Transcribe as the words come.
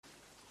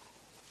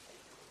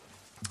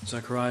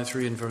Zechariah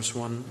 3 and verse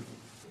 1.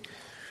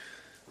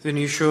 Then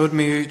he showed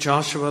me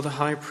Joshua the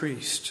high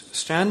priest,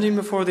 standing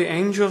before the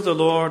angel of the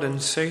Lord,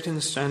 and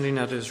Satan standing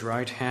at his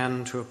right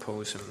hand to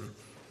oppose him.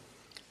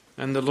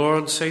 And the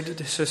Lord said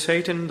to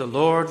Satan, "The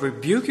Lord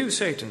rebuke you,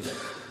 Satan.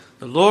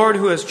 The Lord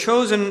who has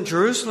chosen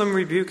Jerusalem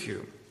rebuke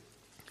you.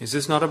 Is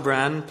this not a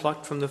brand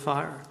plucked from the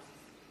fire?"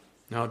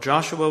 Now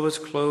Joshua was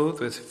clothed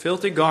with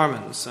filthy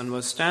garments and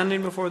was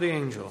standing before the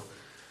angel.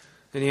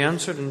 Then he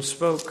answered and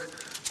spoke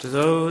to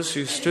those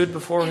who stood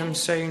before him,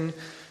 saying,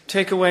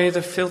 "Take away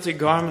the filthy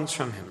garments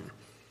from him."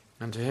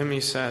 And to him he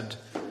said,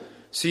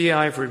 "See,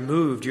 I have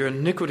removed your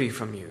iniquity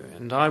from you,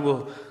 and I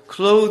will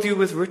clothe you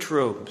with rich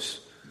robes."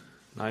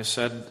 And I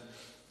said,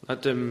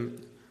 "Let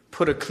them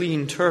put a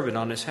clean turban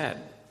on his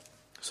head."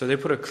 So they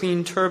put a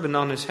clean turban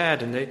on his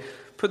head, and they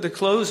put the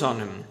clothes on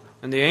him,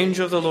 and the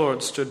angel of the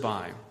Lord stood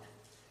by.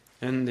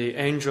 And the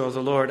angel of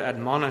the Lord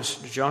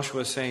admonished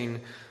Joshua,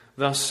 saying,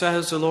 "Thus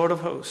says the Lord of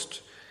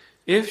hosts,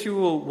 if you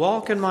will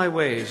walk in my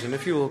ways, and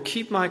if you will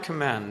keep my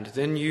command,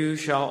 then you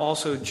shall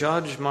also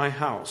judge my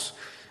house,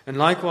 and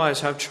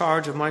likewise have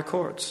charge of my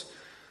courts.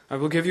 I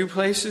will give you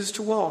places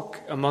to walk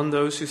among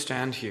those who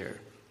stand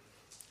here.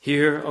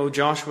 Hear, O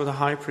Joshua the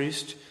high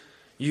priest,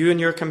 you and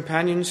your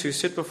companions who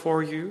sit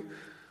before you,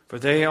 for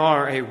they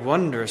are a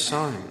wondrous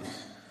sign.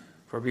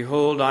 For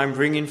behold, I am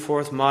bringing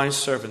forth my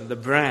servant, the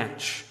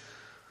branch.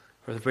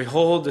 For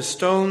behold, the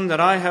stone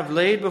that I have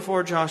laid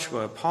before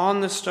Joshua,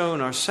 upon the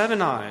stone are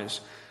 7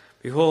 eyes.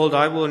 Behold,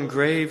 I will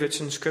engrave its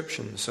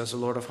inscription, says the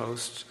Lord of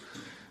hosts.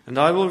 And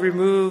I will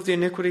remove the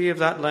iniquity of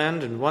that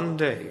land in 1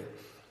 day.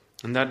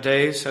 In that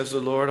day, says the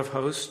Lord of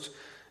hosts,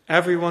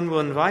 everyone will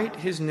invite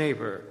his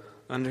neighbor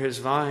under his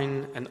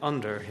vine and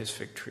under his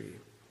fig tree."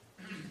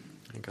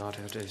 And God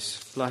add his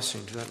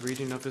blessing to that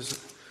reading of his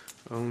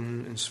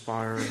own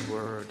inspired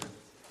word.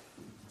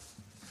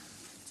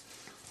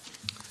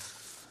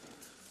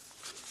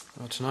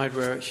 Well, tonight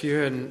we're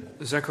here in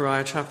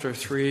Zechariah chapter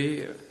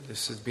 3.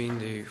 This has been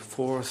the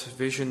 4th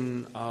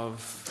vision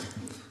of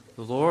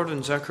the Lord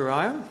in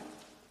Zechariah.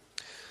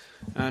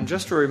 And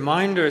just a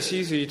reminder, it's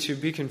easy to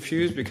be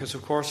confused because,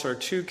 of course, there are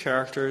 2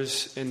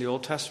 characters in the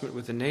Old Testament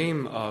with the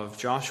name of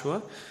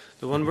Joshua.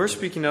 The one we're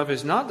speaking of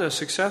is not the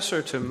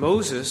successor to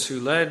Moses, who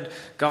led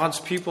God's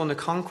people in the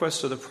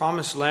conquest of the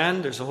Promised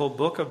Land. There's a whole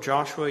book of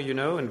Joshua, you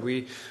know, and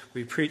we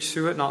preached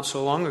through it not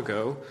so long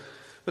ago.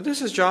 But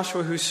this is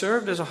Joshua who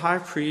served as a high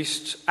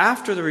priest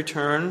after the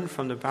return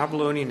from the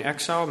Babylonian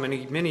exile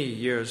many, many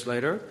years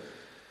later.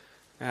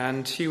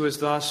 And he was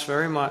thus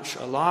very much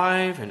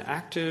alive and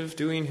active,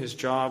 doing his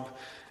job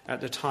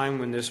at the time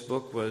when this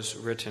book was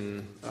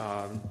written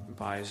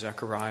by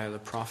Zechariah the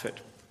prophet.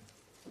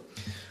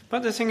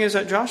 But the thing is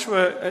that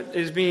Joshua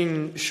is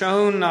being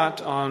shown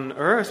not on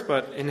earth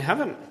but in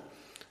heaven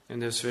in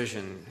this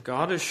vision.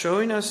 God is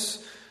showing us,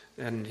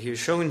 and he is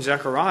showing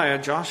Zechariah,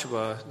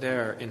 Joshua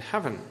there in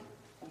heaven.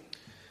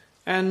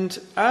 And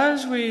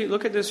as we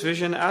look at this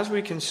vision, as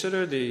we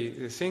consider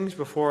the things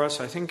before us,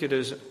 I think it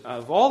is,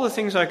 of all the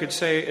things I could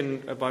say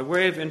by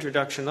way of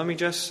introduction, let me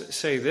just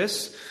say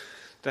this,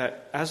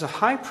 that as a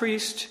high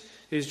priest,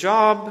 his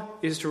job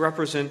is to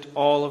represent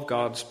all of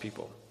God's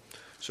people.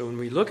 So when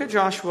we look at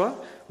Joshua,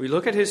 we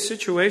look at his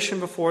situation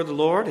before the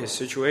Lord, his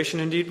situation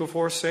indeed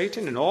before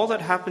Satan, and all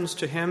that happens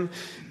to him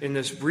in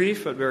this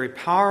brief but very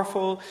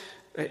powerful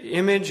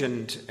image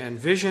and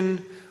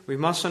vision. We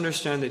must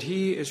understand that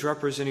he is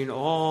representing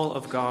all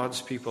of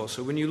God's people.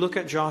 So when you look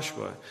at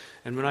Joshua,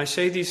 and when I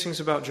say these things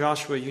about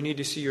Joshua, you need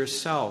to see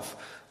yourself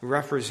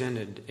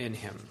represented in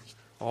him.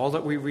 All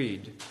that we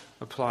read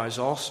applies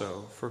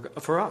also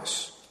for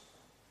us.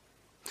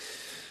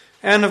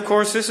 And of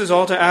course, this is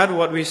all to add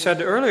what we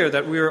said earlier,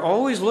 that we are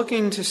always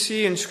looking to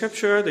see in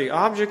Scripture the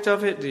object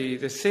of it, the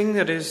thing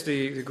that is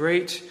the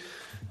great...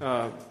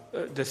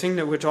 the thing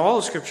that which all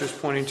of Scripture is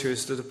pointing to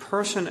is the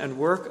person and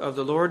work of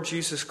the Lord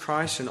Jesus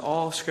Christ in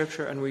all of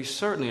Scripture, and we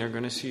certainly are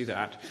going to see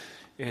that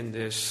in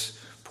this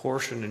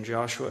portion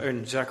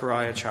in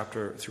Zechariah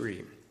chapter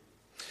 3.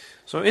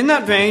 So in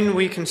that vein,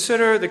 we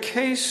consider the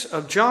case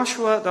of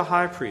Joshua the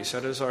high priest.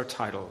 That is our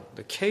title,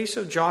 the case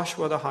of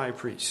Joshua the high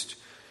priest.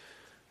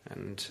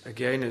 And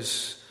again,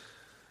 as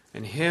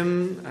in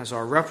him as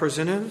our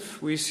representative,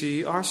 we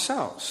see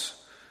ourselves.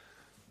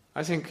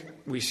 I think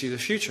we see the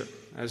future.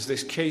 As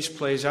this case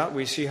plays out,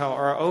 we see how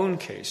our own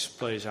case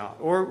plays out.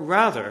 Or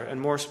rather,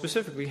 and more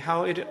specifically,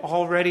 how it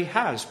already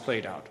has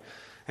played out.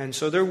 And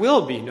so there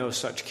will be no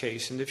such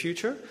case in the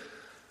future,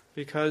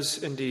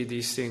 because indeed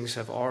these things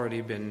have already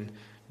been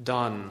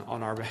done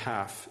on our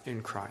behalf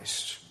in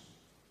Christ.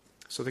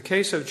 So the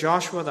case of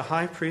Joshua the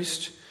high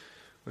priest,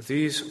 with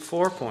these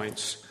 4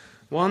 points.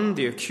 1,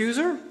 the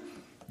accuser.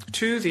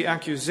 2, the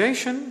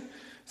accusation.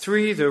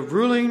 3, the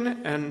ruling.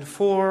 And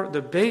 4,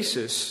 the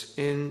basis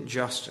in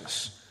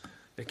justice.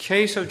 The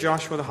case of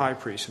Joshua the high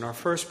priest. And our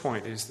first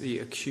point is the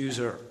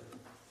accuser.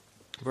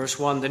 Verse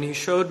 1, then he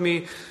showed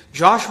me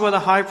Joshua the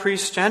high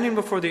priest standing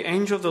before the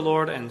angel of the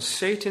Lord, and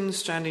Satan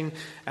standing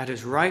at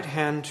his right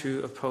hand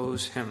to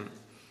oppose him.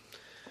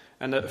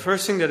 And the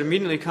first thing that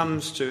immediately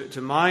comes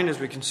to mind as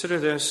we consider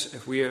this,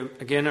 if we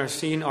again are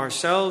seeing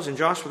ourselves in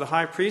Joshua the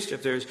high priest,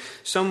 if there's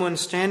someone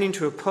standing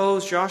to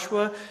oppose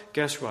Joshua,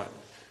 guess what?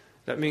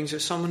 That means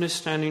that someone is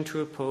standing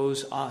to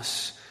oppose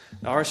us.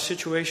 Our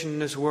situation in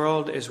this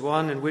world is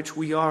one in which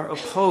we are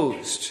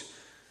opposed.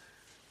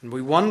 And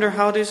we wonder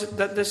how it is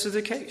that this is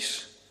the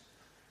case.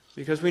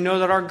 Because we know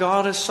that our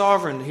God is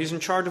sovereign. He's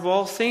in charge of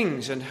all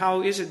things. And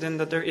how is it then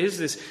that there is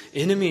this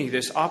enemy,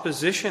 this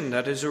opposition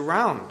that is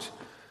around?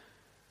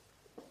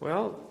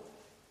 Well,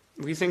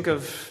 we think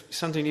of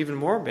something even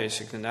more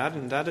basic than that,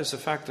 and that is the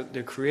fact that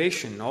the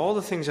creation, all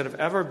the things that have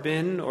ever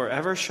been or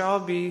ever shall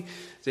be,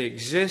 they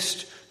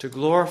exist to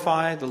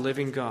glorify the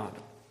living God.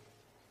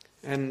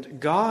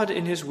 And God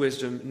in His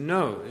wisdom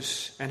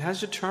knows and has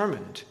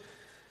determined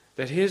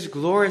that His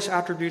glorious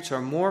attributes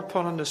are more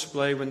put on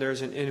display when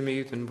there's an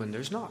enemy than when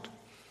there's not.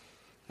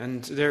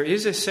 And there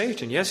is a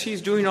Satan. Yes,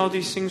 he's doing all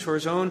these things for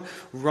his own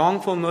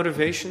wrongful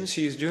motivations.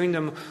 He's doing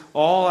them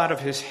all out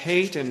of his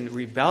hate and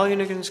rebellion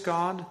against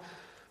God.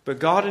 But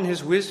God in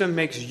His wisdom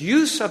makes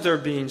use of there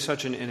being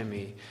such an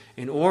enemy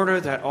in order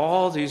that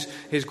all His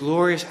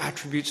glorious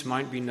attributes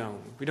might be known.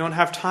 We don't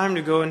have time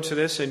to go into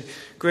this in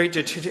great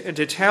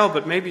detail,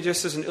 but maybe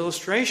just as an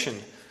illustration.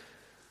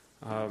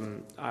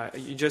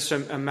 You just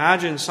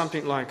imagine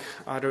something like,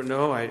 I don't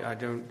know, I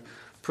don't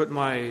put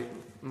my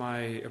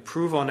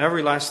approval on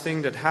every last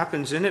thing that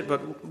happens in it,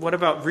 but what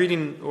about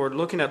reading or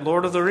looking at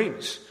Lord of the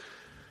Rings?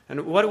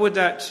 And what would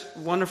that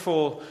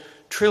wonderful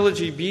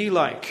trilogy be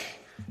like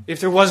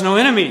if there was no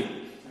enemy?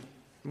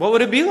 What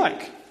would it be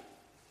like?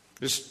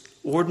 Just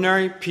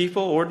ordinary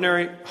people,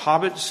 ordinary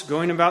hobbits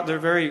going about their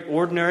very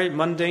ordinary,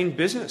 mundane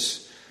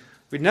business.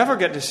 We'd never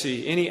get to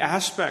see any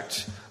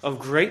aspect of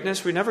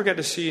greatness. We'd never get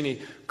to see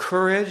any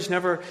courage,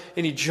 never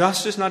any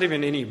justice, not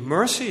even any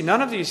mercy.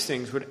 None of these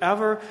things would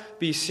ever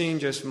be seen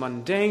just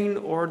mundane,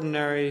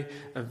 ordinary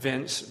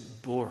events,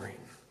 boring.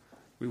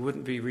 We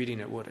wouldn't be reading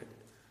it, would it?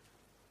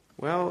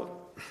 Well,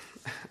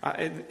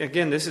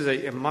 again, this is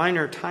a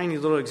minor, tiny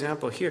little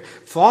example here.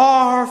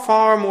 Far,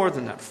 far more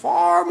than that.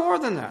 Far more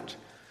than that.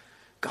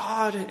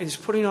 God is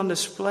putting on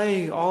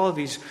display all of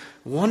these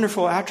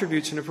wonderful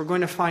attributes, and if we're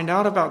going to find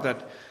out about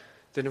that,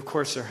 then of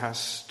course there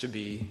has to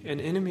be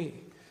an enemy.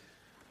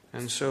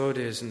 And so it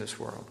is in this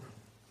world.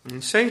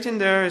 And Satan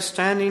there is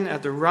standing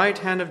at the right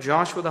hand of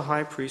Joshua the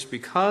high priest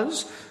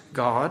because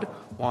God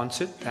wants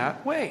it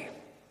that way.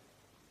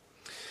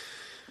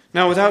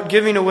 Now, without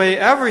giving away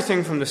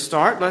everything from the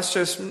start, let's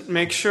just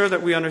make sure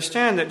that we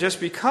understand that just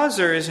because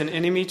there is an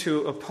enemy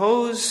to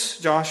oppose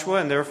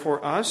Joshua and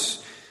therefore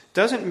us,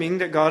 doesn't mean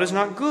that God is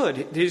not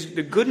good.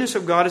 The goodness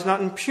of God is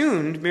not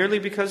impugned merely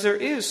because there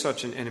is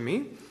such an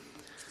enemy.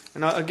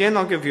 And again,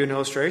 I'll give you an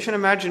illustration.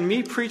 Imagine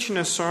me preaching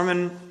a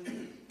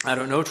sermon, I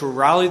don't know, to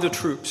rally the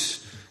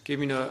troops,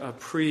 giving a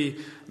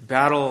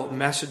pre-battle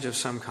message of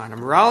some kind.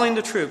 I'm rallying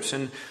the troops,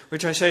 in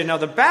which I say, now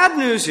the bad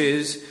news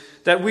is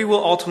that we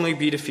will ultimately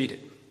be defeated.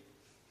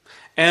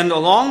 And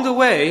along the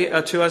way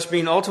to us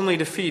being ultimately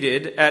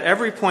defeated at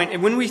every point,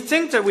 and when we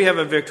think that we have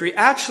a victory,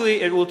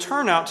 actually it will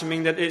turn out to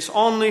mean that it's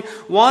only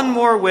one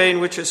more way in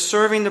which it's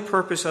serving the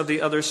purpose of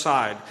the other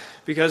side.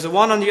 Because the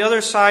one on the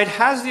other side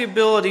has the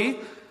ability,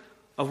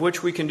 of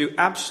which we can do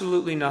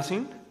absolutely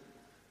nothing,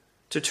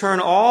 to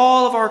turn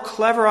all of our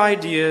clever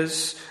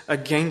ideas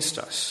against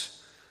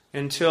us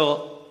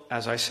until,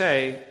 as I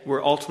say,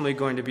 we're ultimately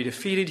going to be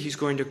defeated. He's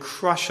going to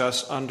crush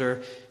us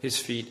under his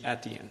feet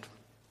at the end.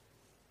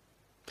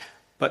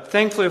 But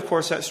thankfully, of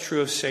course, that's true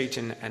of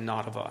Satan and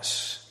not of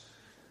us.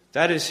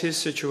 That is his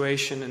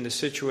situation and the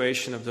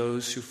situation of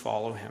those who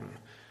follow him.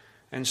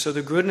 And so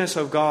the goodness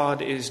of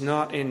God is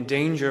not in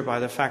danger by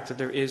the fact that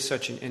there is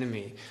such an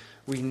enemy.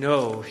 We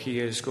know he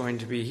is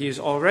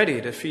already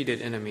a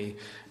defeated enemy,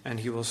 and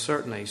he will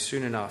certainly,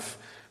 soon enough,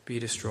 be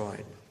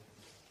destroyed.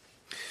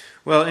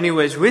 Well,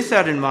 anyways, with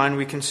that in mind,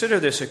 we consider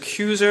this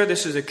accuser.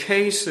 This is a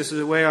case. This is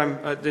the way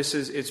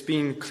it's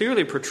being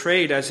clearly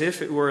portrayed as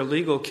if it were a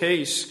legal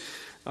case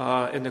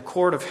in the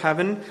court of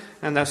heaven,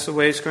 and that's the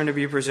way it's going to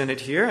be presented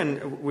here.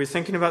 And we're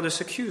thinking about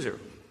this accuser.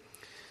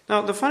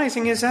 Now, the funny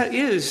thing is that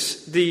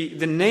is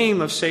the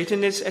name of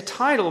Satan. It's a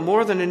title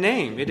more than a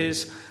name. It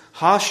is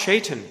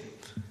Ha-Shatan.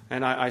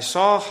 And I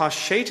saw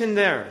Ha-Shatan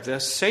there, the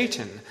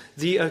Satan,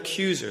 the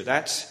accuser.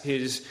 That's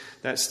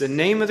the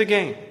name of the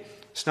game.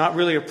 It's not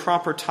really a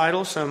proper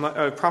title,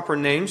 a proper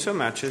name so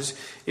much as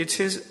it's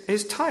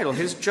his title,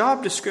 his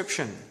job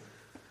description.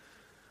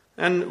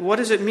 And what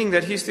does it mean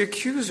that he's the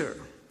accuser?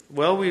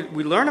 Well,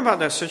 we learn about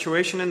that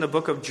situation in the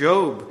book of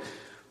Job,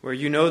 where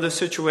the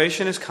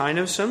situation is kind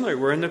of similar.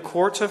 We're in the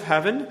courts of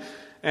heaven,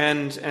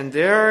 and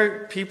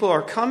there people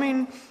are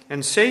coming,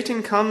 and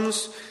Satan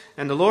comes.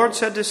 And the Lord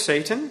said to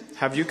Satan,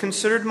 "Have you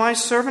considered my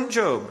servant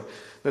Job,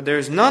 that there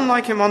is none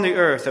like him on the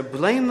earth, a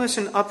blameless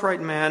and upright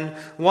man,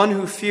 one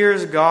who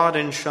fears God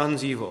and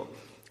shuns evil?"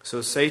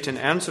 So Satan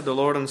answered the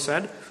Lord and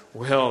said,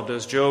 "Well,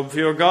 does Job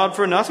fear God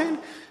for nothing?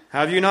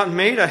 Have you not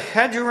made a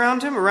hedge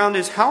around him, around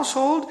his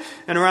household,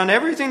 and around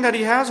everything that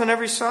he has on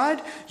every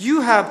side?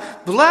 You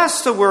have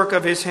blessed the work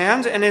of his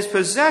hands, and his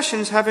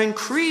possessions have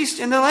increased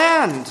in the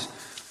land.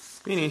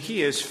 Meaning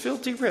he is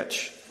filthy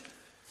rich.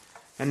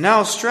 And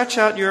now stretch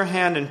out your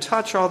hand and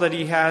touch all that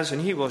he has,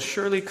 and he will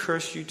surely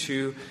curse you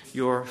to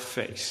your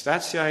face.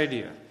 That's the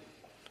idea.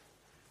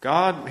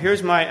 God,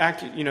 here's my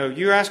act.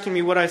 You're asking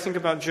me what I think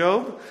about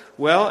Job.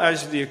 Well,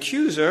 as the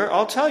accuser,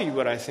 I'll tell you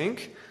what I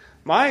think.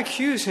 I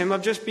accuse him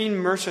of just being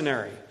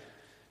mercenary.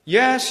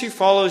 Yes, he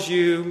follows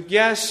you.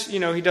 Yes,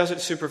 he does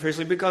it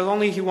superficially because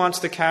only he wants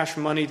the cash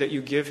money that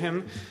you give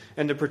him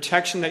and the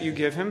protection that you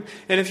give him.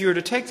 And if you were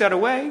to take that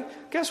away,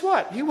 guess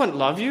what? He wouldn't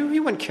love you.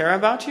 He wouldn't care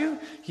about you.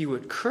 He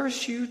would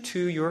curse you to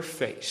your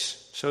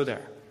face. So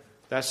there.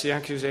 That's the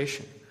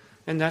accusation.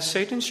 And that's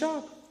Satan's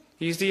job.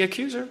 He's the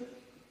accuser.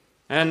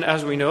 And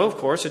as we know, of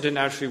course, it didn't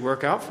actually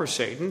work out for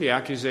Satan. The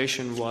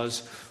accusation was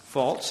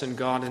false, and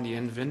God in the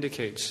end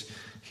vindicates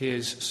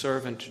his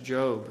servant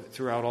Job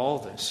throughout all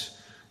this.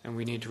 And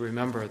we need to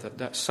remember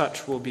that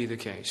such will be the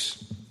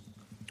case.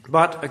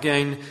 But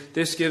again,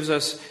 this gives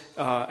us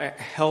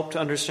help to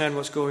understand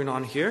what's going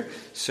on here.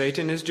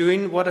 Satan is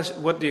doing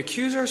what the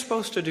accuser is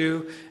supposed to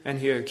do, and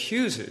he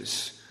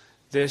accuses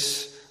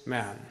this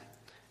man.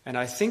 And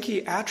I think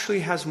he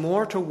actually has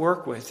more to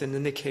work with than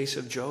in the case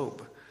of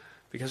Job.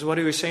 Because what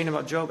he was saying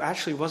about Job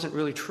actually wasn't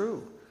really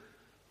true.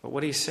 But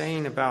what he's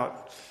saying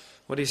about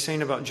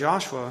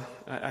Joshua,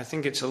 I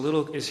think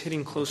is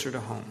hitting closer to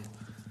home.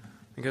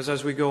 Because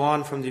as we go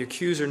on from the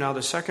accuser, now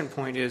the second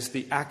point is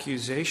the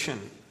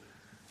accusation.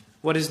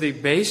 What is the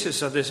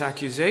basis of this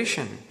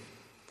accusation?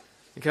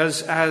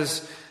 Because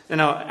as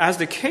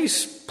the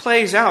case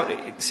plays out,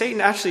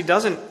 Satan actually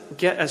doesn't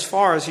get as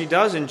far as he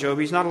does in Job.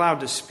 He's not allowed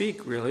to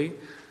speak, really.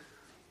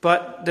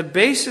 But the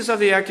basis of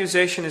the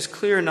accusation is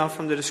clear enough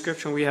from the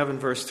description we have in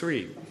verse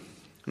 3.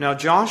 Now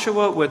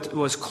Joshua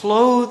was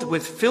clothed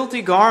with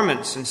filthy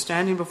garments and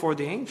standing before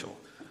the angel.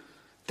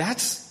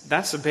 That's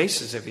the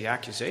basis of the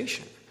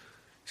accusation.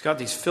 He's got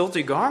these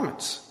filthy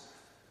garments.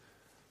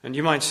 And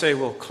you might say,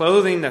 well,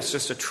 clothing, that's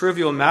just a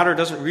trivial matter. It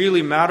doesn't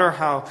really matter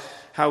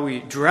how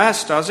we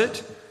dress, does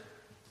it?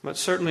 But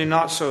certainly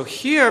not so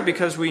here,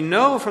 because we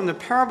know from the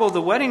parable of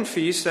the wedding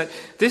feast that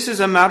this is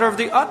a matter of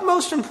the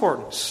utmost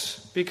importance.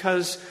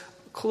 Because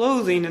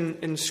clothing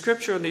in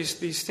Scripture,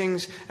 these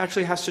things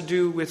actually has to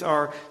do with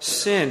our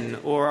sin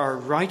or our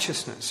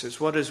righteousness. It's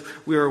what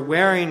we are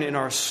wearing in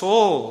our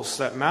souls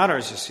that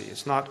matters, you see.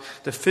 It's not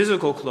the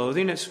physical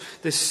clothing, it's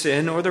the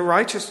sin or the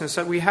righteousness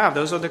that we have.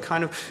 Those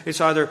are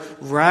it's either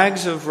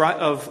rags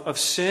of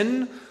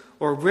sin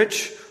or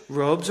rich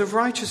robes of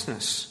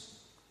righteousness.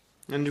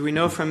 And we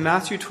know from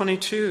Matthew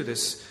 22,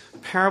 this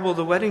parable of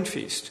the wedding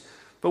feast.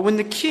 But when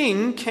the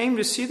king came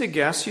to see the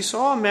guests, he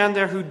saw a man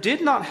there who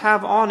did not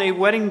have on a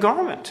wedding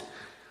garment.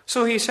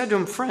 So he said to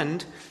him,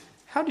 "Friend,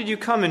 how did you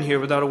come in here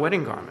without a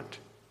wedding garment?"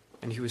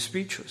 And he was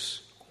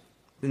speechless.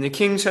 Then the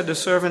king said to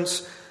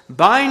servants,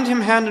 "Bind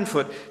him hand and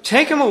foot,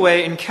 take him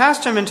away, and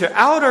cast him into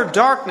outer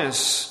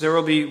darkness. There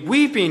will be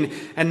weeping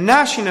and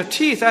gnashing of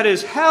teeth." That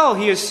is hell.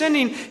 He is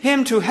sending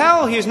him to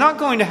hell. He is not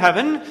going to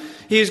heaven.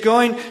 He is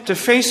going to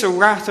face the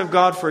wrath of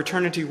God for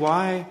eternity.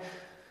 Why?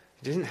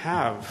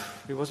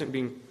 He wasn't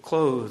being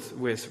clothed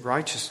with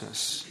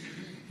righteousness.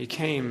 He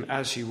came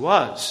as he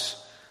was,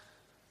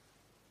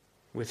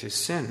 with his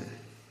sin.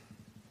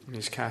 And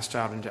he's cast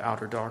out into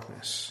outer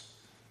darkness.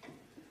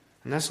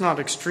 And that's not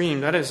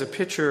extreme. That is a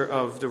picture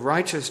of the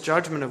righteous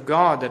judgment of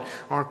God, that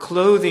our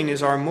clothing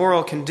is our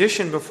moral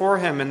condition before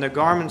him, and the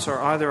garments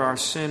are either our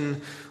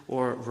sin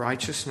or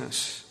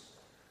righteousness.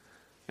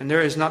 And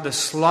there is not the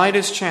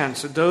slightest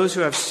chance that those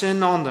who have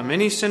sin on them,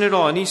 any sin at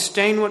all, any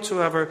stain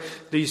whatsoever,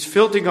 these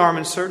filthy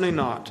garments, certainly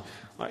not,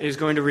 is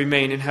going to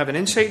remain in heaven.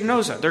 And Satan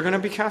knows that. They're going to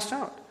be cast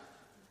out.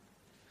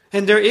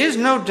 And there is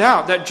no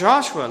doubt that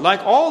Joshua, like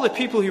all the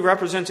people he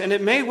represents, and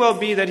it may well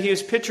be that he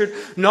is pictured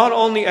not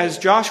only as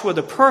Joshua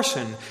the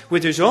person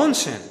with his own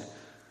sin,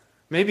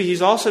 maybe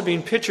he's also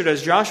being pictured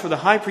as Joshua the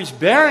high priest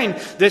bearing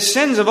the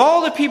sins of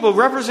all the people,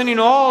 representing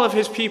all of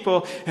his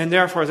people, and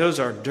therefore those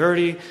are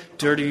dirty,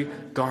 dirty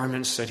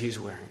garments that he's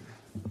wearing.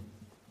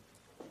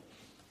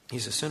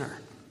 He's a sinner.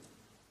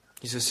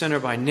 He's a sinner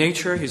by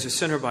nature. He's a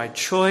sinner by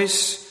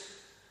choice.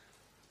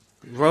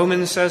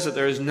 Romans says that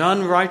there is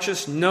none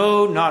righteous,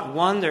 no, not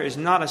one. There is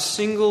not a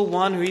single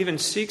one who even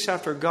seeks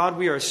after God.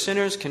 We are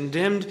sinners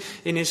condemned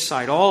in his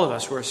sight. All of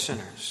us were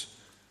sinners.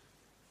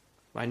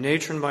 By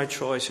nature and by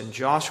choice, and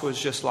Joshua was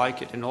just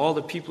like it, and all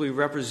the people he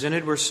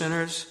represented were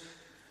sinners.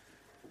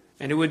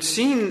 And it would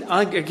seem,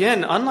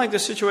 again, unlike the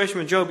situation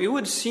with Job, it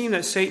would seem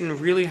that Satan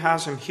really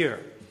has him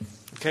here.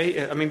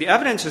 Okay, I mean, the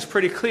evidence is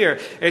pretty clear.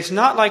 It's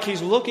not like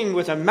he's looking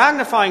with a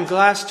magnifying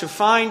glass to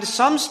find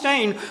some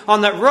stain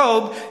on that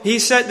robe. He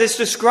said this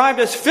described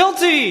as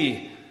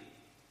filthy.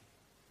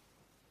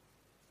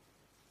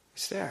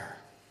 It's there.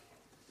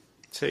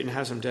 Satan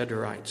has him dead to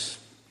rights.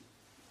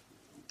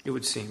 It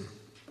would seem.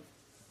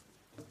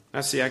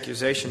 That's the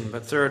accusation.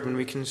 But third, when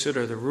we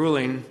consider the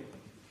ruling,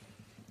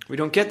 we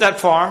don't get that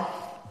far,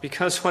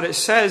 because what it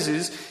says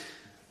is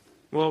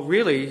Well,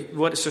 really,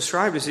 what it's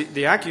described is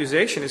the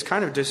accusation is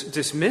kind of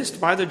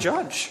dismissed by the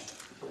judge.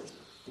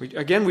 We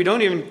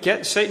don't even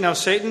get Satan. Now,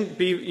 Satan,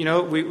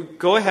 we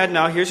go ahead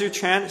now, here's your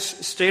chance,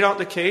 state out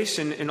the case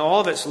in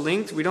all of its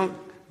length. We don't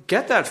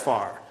get that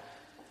far.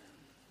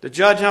 The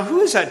judge, now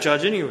who is that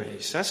judge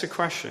anyways? That's the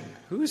question.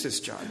 Who is this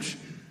judge?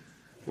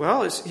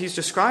 Well, he's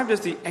described as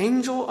the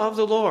angel of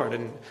the Lord.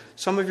 And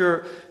some of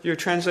your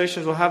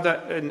translations will have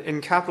that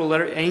in capital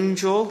letter,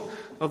 angel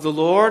of the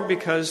Lord,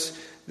 because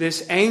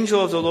this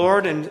angel of the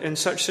Lord in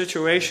such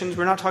situations,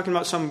 we're not talking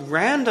about some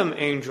random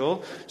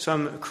angel,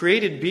 some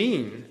created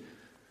being.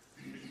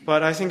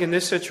 But I think in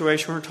this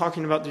situation, we're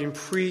talking about the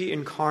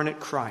pre-incarnate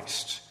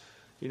Christ.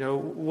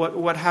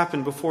 What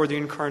happened before the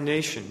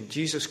incarnation?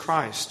 Jesus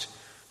Christ.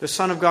 The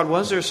Son of God.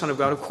 Was there a Son of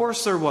God? Of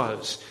course there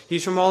was.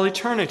 He's from all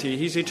eternity.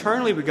 He's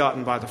eternally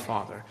begotten by the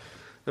Father.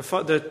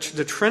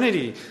 The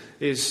Trinity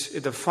is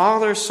the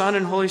Father, Son,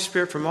 and Holy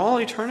Spirit from all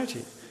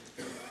eternity.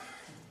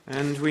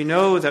 And we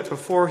know that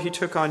before he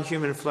took on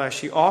human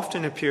flesh, he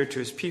often appeared to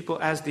his people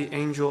as the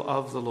angel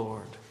of the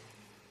Lord.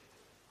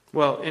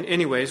 Well,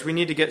 anyways, we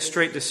need to get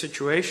straight the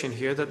situation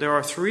here, that there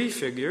are three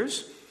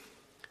figures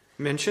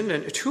mentioned,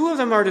 and two of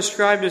them are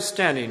described as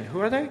standing.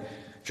 Who are they?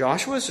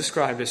 Joshua is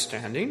described as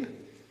standing.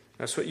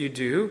 That's what you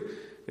do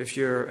if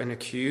you're an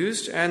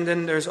accused. And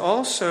then there's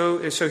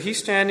also, so he's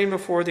standing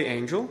before the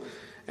angel,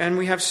 and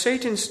we have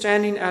Satan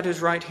standing at his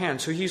right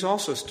hand. So he's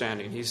also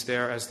standing. He's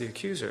there as the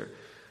accuser.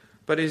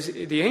 But is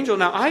the angel,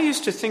 now I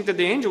used to think that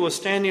the angel was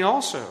standing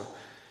also.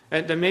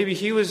 That maybe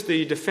he was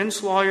the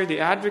defense lawyer, the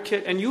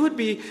advocate, and you would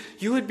be.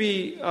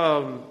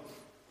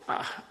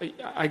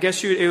 I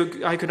guess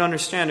I could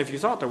understand if you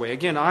thought that way.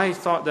 Again, I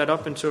thought that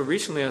up until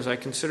recently as I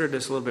considered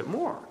this a little bit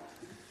more.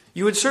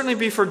 You would certainly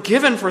be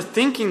forgiven for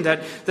thinking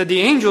that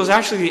the angel is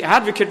actually the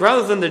advocate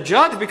rather than the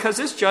judge, because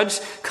this judge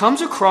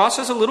comes across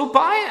as a little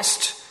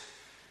biased.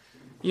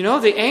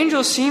 The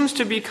angel seems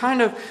to be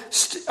kind of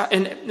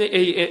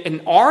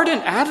an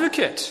ardent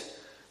advocate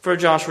for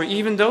Joshua,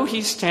 even though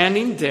he's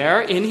standing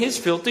there in his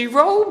filthy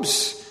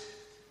robes,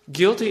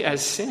 guilty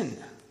as sin.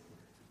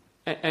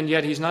 And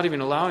yet he's not even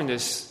allowing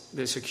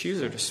this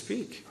accuser to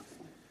speak.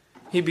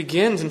 He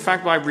begins, in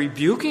fact, by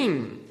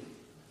rebuking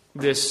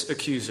this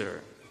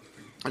accuser.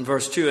 In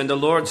verse 2, and the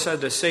Lord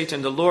said to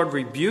Satan, the Lord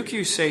rebuke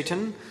you,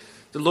 Satan.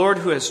 The Lord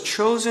who has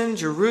chosen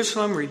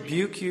Jerusalem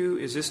rebuke you.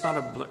 Is this not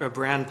a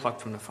brand plucked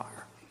from the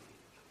fire?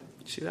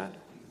 See that?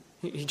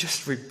 He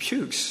just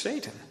rebukes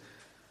Satan.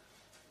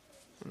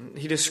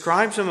 He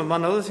describes him,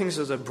 among other things,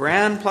 as a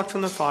brand plucked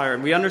from the fire.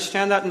 And we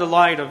understand that in the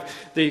light of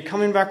the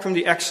coming back from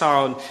the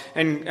exile.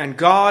 And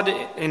God,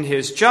 in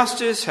his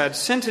justice, had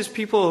sent his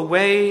people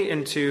away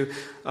into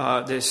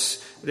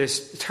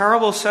this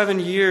terrible 7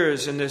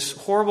 years in this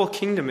horrible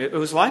kingdom. It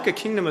was like a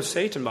kingdom of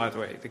Satan, by the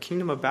way. The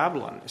kingdom of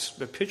Babylon is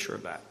the picture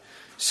of that.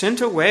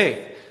 Sent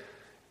away.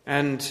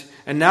 And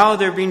now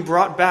they're being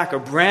brought back, a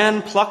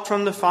brand plucked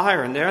from the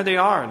fire. And there they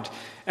are.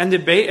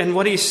 And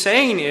what he's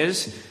saying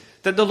is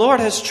that the Lord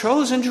has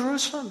chosen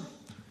Jerusalem.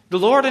 The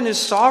Lord in his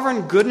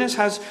sovereign goodness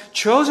has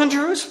chosen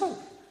Jerusalem.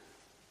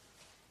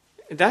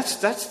 That's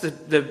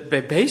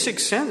the basic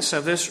sense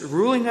of this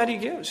ruling that he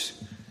gives.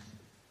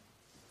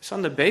 It's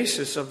on the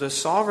basis of the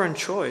sovereign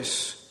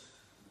choice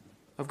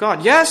of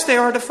God. Yes, they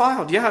are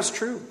defiled. Yeah, it's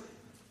true.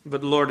 But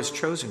the Lord has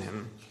chosen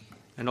him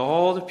and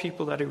all the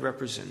people that he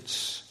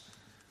represents.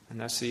 And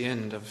that's the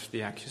end of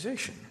the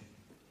accusation.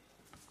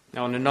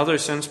 Now, in another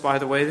sense, by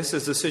the way, this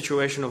is the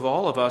situation of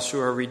all of us who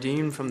are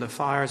redeemed from the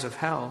fires of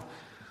hell.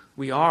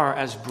 We are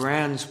as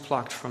brands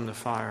plucked from the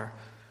fire.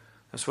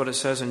 That's what it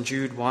says in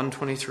Jude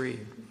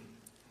 1:23.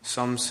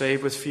 Some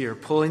save with fear,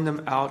 pulling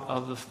them out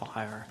of the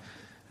fire.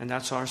 And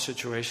that's our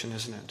situation,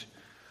 isn't it?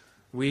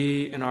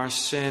 We, in our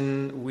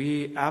sin,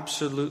 we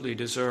absolutely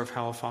deserve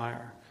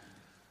hellfire.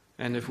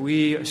 And if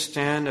we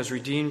stand as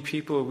redeemed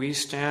people, we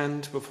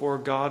stand before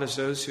God as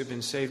those who have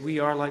been saved. We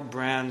are like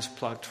brands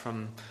plucked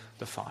from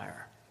the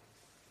fire.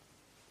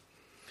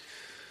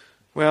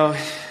 Well,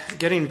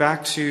 getting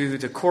back to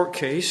the court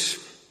case,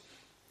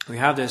 we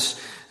have this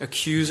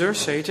accuser,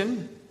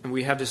 Satan, and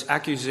we have this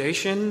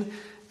accusation.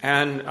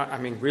 And,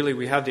 really,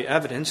 we have the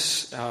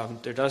evidence.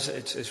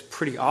 It's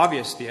pretty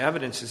obvious. The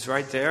evidence is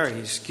right there.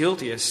 He's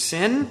guilty of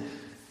sin.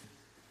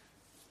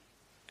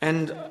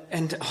 And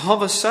all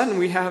of a sudden,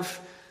 we have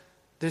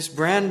this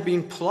brand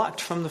being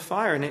plucked from the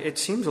fire. And it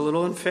seems a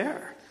little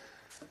unfair.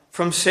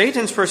 From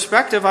Satan's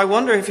perspective, I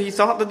wonder if he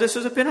thought that this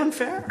was a bit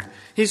unfair.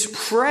 He's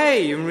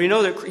prey, and we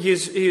know that he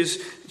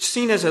is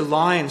seen as a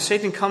lion.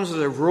 Satan comes as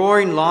a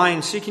roaring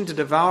lion, seeking to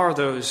devour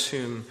those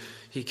whom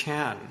he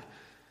can.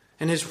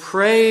 And his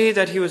prey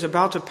that he was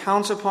about to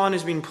pounce upon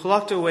is being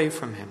plucked away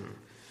from him.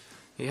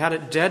 He had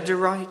it dead to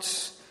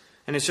rights,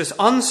 and it's just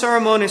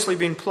unceremoniously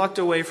being plucked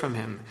away from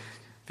him.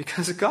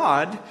 Because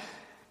God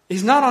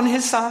is not on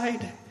his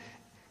side.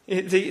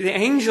 The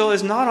angel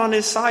is not on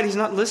his side. He's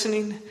not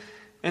listening.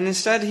 And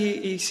instead,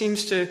 he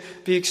seems to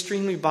be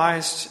extremely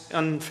biased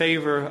in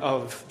favor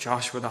of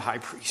Joshua the high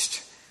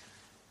priest.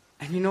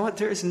 And you know what?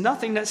 There is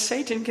nothing that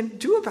Satan can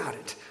do about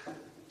it.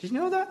 Do you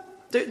know that?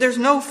 There's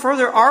no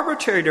further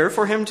arbitrator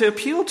for him to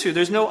appeal to.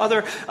 There's no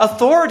other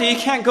authority. He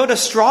can't go to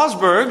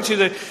Strasbourg, to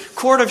the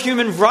Court of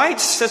Human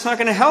Rights. That's not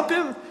going to help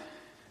him.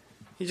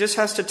 He just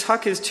has to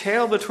tuck his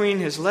tail between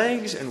his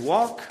legs and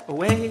walk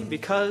away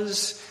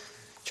because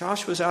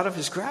Joshua's out of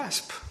his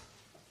grasp.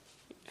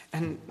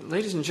 And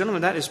ladies and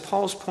gentlemen, that is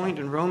Paul's point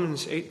in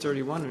Romans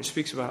 8:31 when he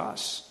speaks about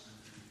us.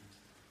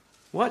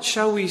 What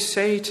shall we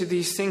say to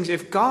these things?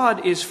 If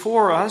God is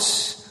for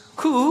us,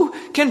 who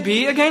can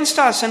be against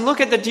us? And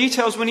look at the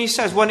details when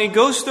he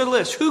goes through the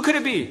list. Who could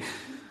it be?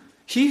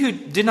 He who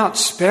did not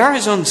spare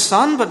his own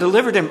son, but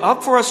delivered him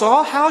up for us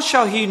all, how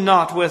shall he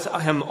not with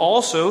him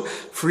also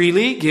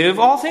freely give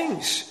all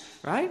things?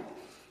 Right?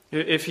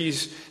 If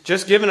he's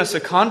just given us the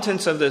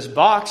contents of this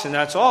box and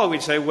that's all,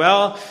 we'd say,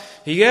 well,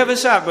 he gave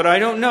us that, but I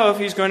don't know if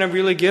he's going to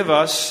really give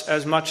us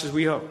as much as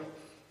we owe.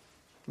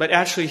 But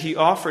actually, he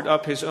offered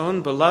up his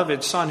own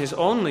beloved son, his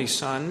only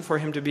son, for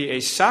him to be a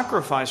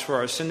sacrifice for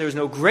our sin. There was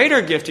no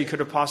greater gift he could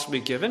have possibly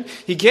given.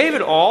 He gave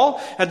it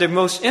all at the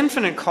most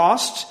infinite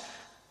cost.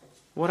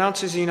 What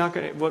else is he not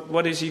going to,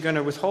 what is he going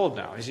to withhold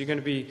now? Is he going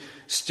to be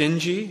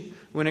stingy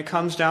when it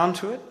comes down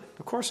to it?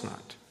 Of course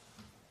not.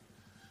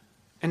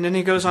 And then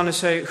he goes on to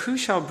say, who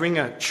shall bring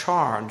a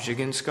charge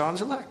against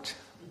God's elect?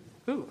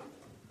 Who?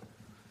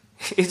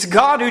 It's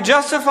God who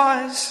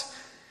justifies.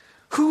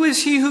 Who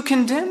is he who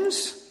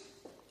condemns?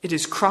 It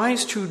is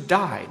Christ who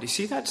died. You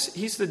see,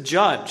 he's the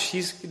judge.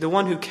 He's the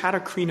one who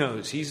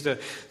katakrinos. He's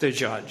the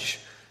judge.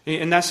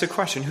 And that's the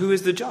question. Who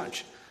is the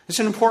judge? It's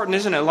important,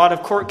 isn't it? A lot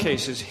of court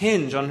cases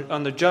hinge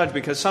on the judge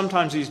because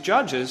sometimes these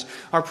judges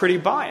are pretty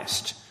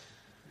biased.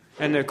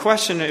 And the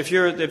question, if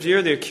you're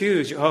the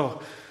accused,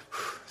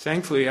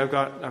 thankfully I've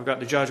got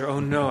the judge, or oh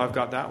no, I've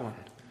got that one.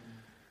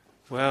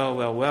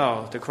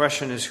 Well. The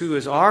question is, who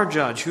is our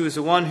judge? Who is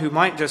the one who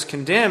might just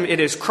condemn?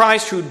 It is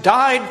Christ who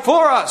died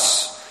for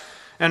us.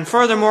 And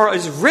furthermore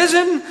is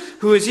risen,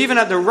 who is even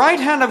at the right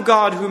hand of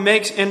God, who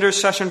makes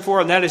intercession for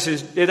us. And that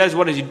is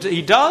what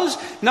he does.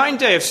 Night and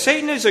day. If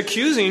Satan is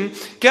accusing,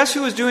 guess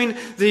who is doing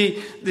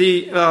the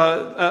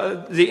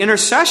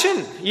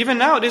intercession? Even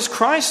now, it is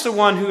Christ the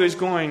one who is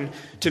going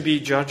to be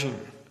judging.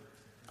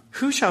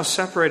 Who shall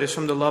separate us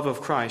from the love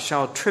of Christ?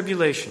 Shall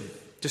tribulation,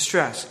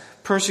 distress,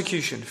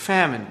 persecution,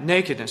 famine,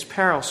 nakedness,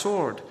 peril,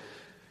 sword?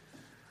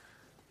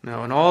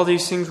 No, in all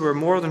these things we're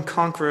more than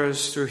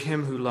conquerors through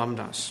him who loved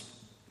us.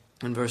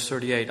 In verse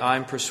 38, I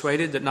am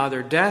persuaded that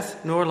neither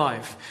death nor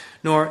life,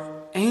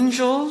 nor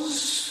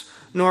angels,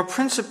 nor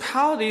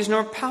principalities,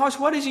 nor powers.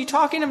 What is he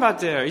talking about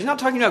there? He's not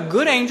talking about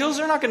good angels.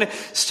 They're not going to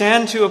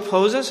stand to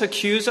oppose us,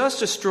 accuse us,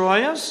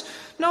 destroy us.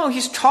 No,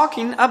 he's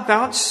talking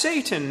about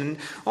Satan and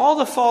all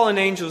the fallen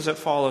angels that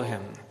follow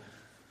him.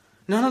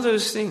 None of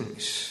those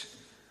things,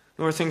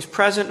 nor things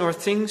present, nor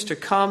things to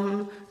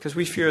come, because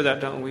we fear that,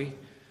 don't we?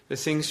 The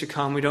things to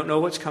come. We don't know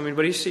what's coming,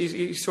 but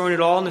he's throwing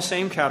it all in the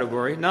same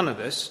category. None of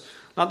this.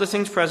 Not the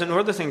things present,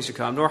 nor the things to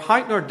come, nor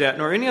height, nor depth,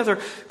 nor any other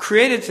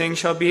created thing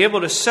shall be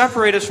able to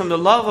separate us from the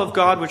love of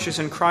God which is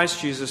in Christ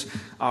Jesus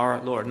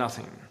our Lord.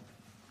 Nothing.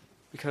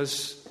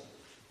 Because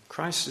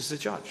Christ is the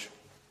judge.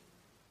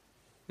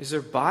 Is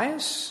there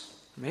bias?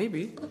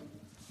 Maybe.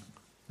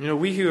 You know,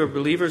 we who are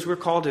believers, we're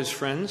called his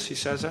friends. He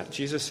says that.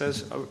 Jesus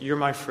says, oh, you're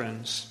my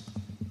friends.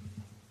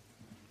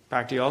 In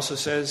fact, he also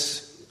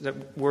says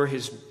that we're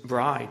his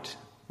bride.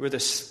 We're the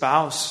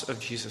spouse of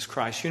Jesus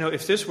Christ. You know,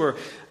 if this were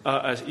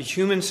a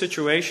human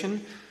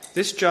situation,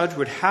 this judge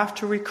would have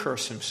to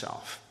recurse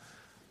himself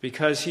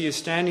because he is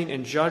standing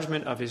in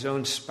judgment of his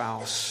own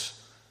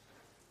spouse.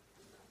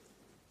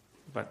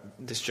 But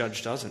this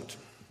judge doesn't.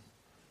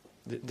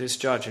 This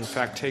judge, in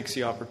fact, takes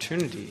the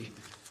opportunity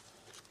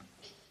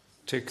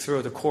to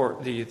throw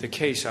the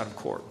case out of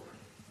court.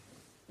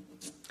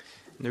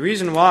 And the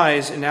reason why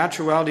is, in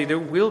actuality, there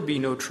will be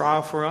no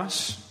trial for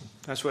us.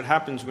 That's what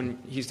happens when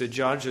he's the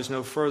judge. There's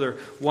no further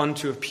one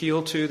to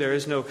appeal to. There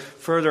is no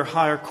further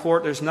higher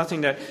court. There's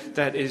nothing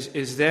that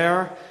is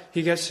there.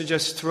 He gets to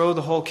just throw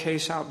the whole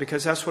case out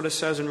because that's what it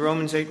says in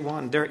Romans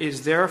 8:1. There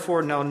is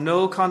therefore now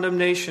no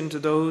condemnation to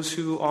those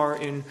who are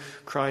in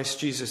Christ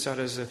Jesus. That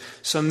is the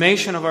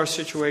summation of our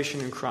situation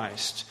in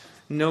Christ.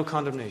 No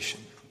condemnation.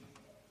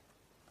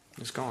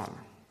 It's gone.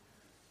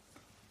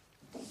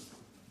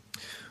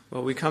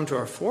 Well, we come to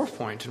our fourth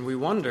point, and we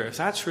wonder if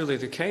that's really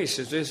the case.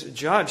 If this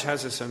judge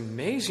has this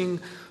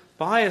amazing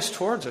bias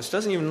towards us,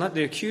 doesn't even let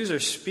the accuser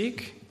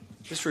speak,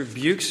 just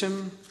rebukes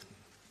him,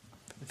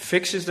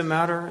 fixes the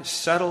matter, is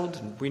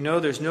settled. We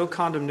know there's no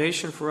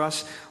condemnation for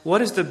us.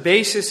 What is the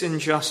basis in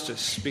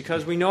justice?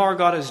 Because we know our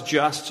God is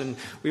just, and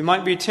we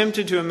might be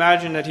tempted to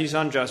imagine that he's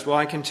unjust. Well,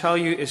 I can tell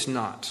you it's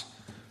not.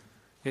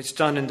 It's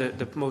done in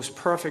the most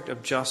perfect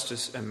of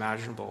justice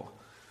imaginable.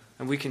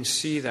 And we can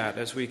see that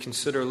as we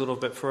consider a little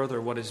bit further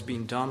what is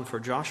being done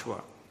for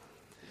Joshua.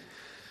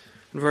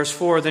 In verse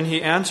 4, then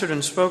he answered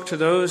and spoke to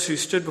those who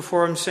stood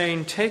before him,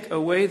 saying, take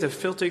away the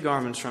filthy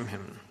garments from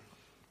him.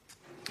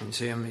 And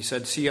to him he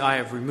said, see, I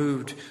have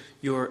removed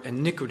your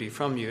iniquity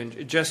from you.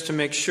 And just to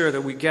make sure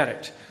that we get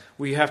it,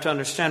 we have to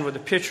understand what the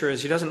picture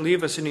is. He doesn't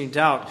leave us in any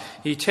doubt.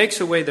 He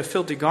takes away the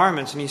filthy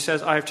garments and he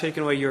says, I have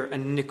taken away your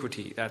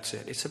iniquity. That's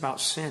it. It's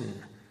about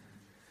sin.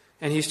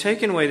 And he's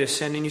taken away the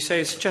sin, and you say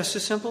it's just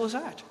as simple as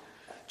that.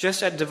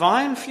 Just at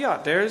divine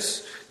fiat,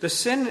 there's the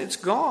sin, it's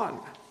gone.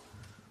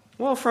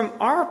 Well, from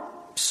our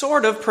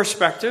sort of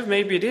perspective,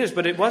 maybe it is,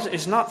 but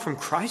it's not from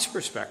Christ's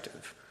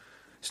perspective.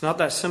 It's not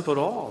that simple at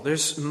all.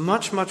 There's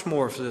much, much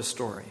more to this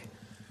story.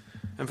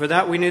 And for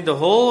that we need the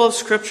whole of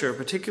Scripture,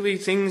 particularly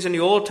things in the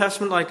Old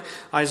Testament like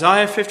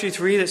Isaiah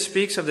 53 that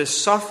speaks of this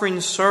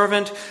suffering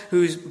servant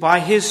who's by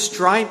his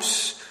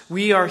stripes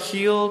we are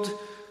healed,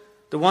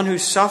 the one who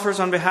suffers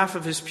on behalf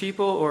of his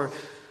people, or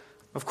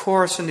of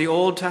course in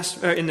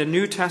the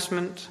New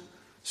Testament,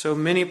 so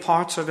many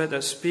parts of it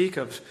that speak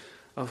of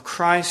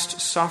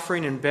Christ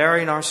suffering and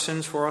bearing our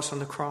sins for us on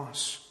the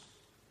cross.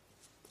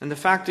 And the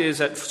fact is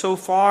that so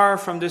far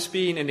from this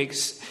being an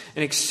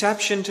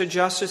exception to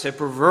justice, a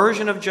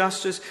perversion of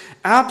justice,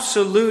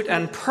 absolute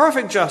and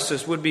perfect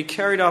justice would be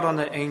carried out on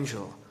the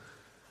angel.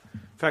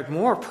 In fact,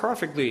 more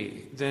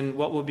perfectly than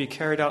what will be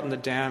carried out in the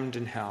damned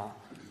in hell.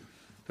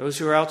 Those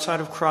who are outside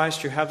of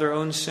Christ, who have their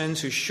own sins,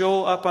 who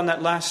show up on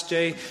that last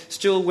day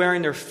still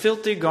wearing their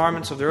filthy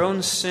garments of their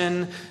own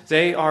sin,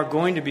 they are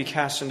going to be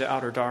cast into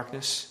outer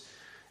darkness.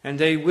 And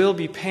they will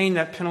be paying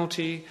that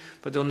penalty,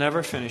 but they'll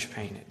never finish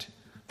paying it,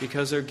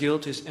 because their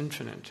guilt is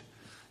infinite.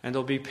 And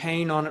they'll be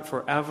paying on it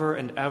forever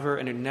and ever,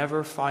 and it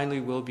never finally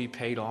will be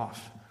paid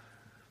off.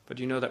 But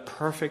you know that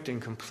perfect and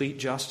complete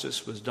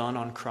justice was done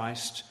on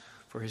Christ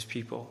for his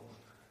people.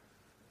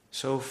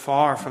 So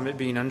far from it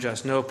being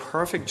unjust, no,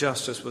 perfect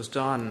justice was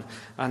done,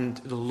 and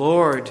the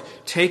Lord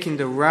taking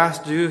the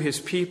wrath due his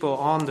people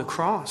on the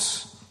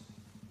cross.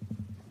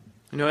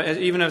 You know,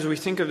 even as we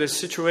think of this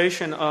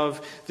situation of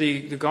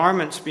the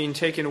garments being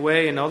taken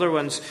away and other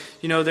ones,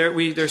 you know,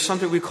 there's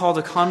something we call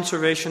the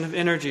conservation of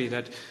energy,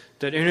 that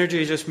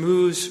energy just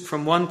moves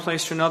from one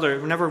place to another.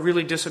 It never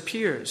really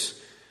disappears.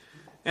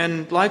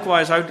 And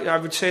likewise, I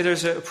would say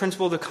there's a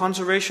principle of the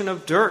conservation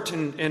of dirt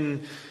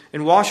in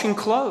washing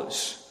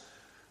clothes.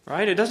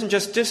 Right? It doesn't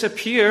just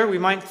disappear. We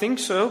might think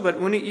so, but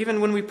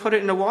even when we put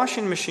it in a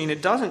washing machine,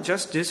 it doesn't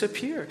just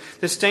disappear.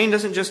 The stain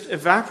doesn't just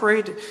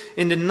evaporate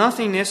into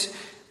nothingness.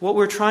 What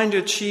we're trying to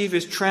achieve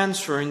is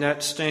transferring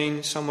that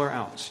stain somewhere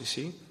else, you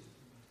see?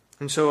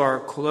 And so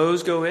our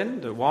clothes go in,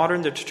 the water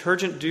and the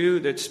detergent do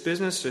its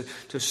business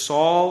to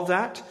solve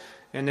that.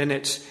 And then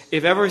if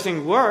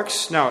everything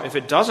works, now if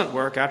it doesn't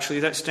work,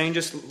 actually that stain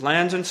just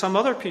lands in some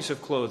other piece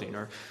of clothing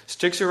or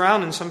sticks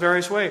around in some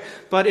various way.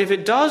 But if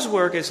it does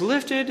work, it's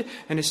lifted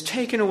and it's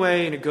taken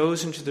away and it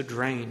goes into the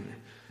drain,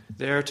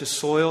 there to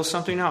soil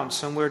something out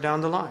somewhere down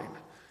the line.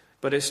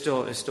 But it's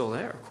still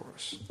there, of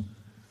course.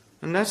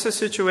 And that's the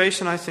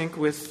situation, I think,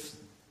 with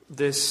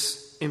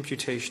this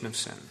imputation of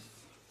sin.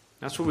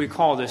 That's what we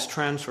call this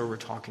transfer we're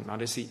talking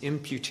about. It's the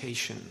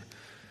imputation.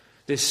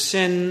 This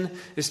sin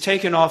is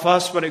taken off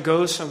us, but it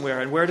goes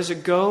somewhere. And where does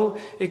it go?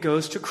 It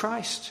goes to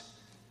Christ.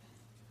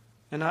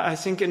 And I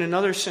think in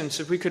another sense,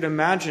 if we could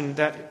imagine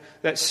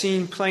that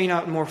scene playing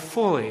out more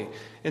fully,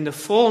 in the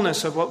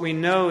fullness of what we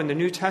know in the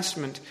New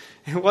Testament,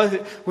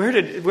 where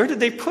did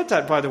they put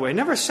that, by the way? It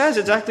never says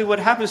exactly what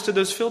happens to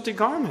those filthy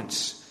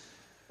garments.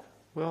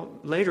 Well,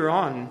 later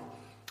on,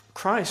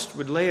 Christ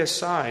would lay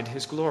aside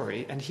his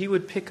glory, and he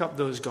would pick up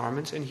those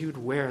garments, and he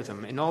would wear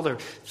them in all their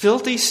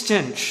filthy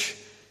stench.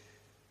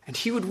 And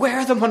he would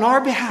wear them on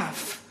our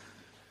behalf.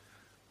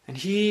 And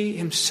he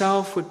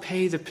himself would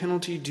pay the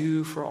penalty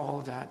due for all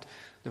of that,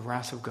 the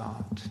wrath of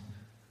God.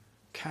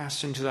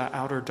 Cast into that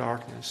outer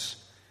darkness,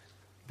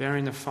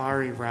 bearing the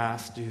fiery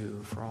wrath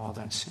due for all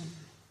that sin.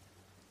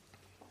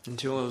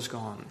 Until it was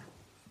gone.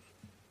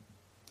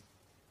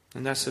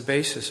 And that's the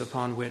basis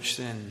upon which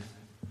then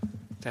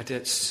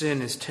that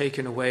sin is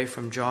taken away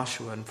from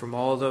Joshua and from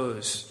all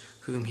those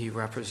whom he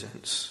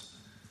represents.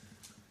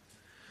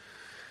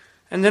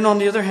 And then on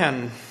the other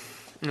hand,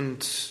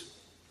 and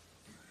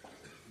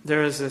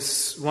there is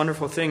this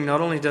wonderful thing,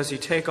 not only does he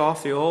take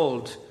off the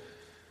old,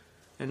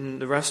 in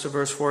the rest of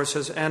verse 4 it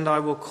says, and I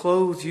will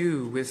clothe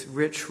you with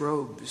rich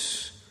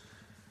robes.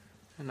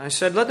 And I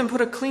said, let them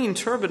put a clean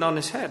turban on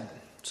his head.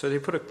 So they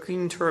put a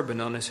clean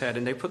turban on his head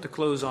and they put the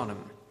clothes on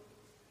him.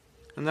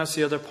 And that's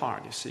the other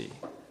part, you see.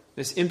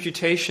 This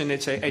imputation,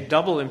 it's a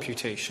double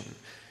imputation.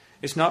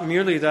 It's not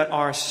merely that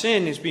our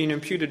sin is being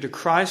imputed to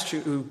Christ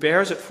who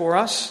bears it for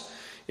us.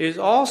 It is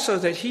also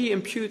that he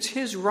imputes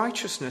his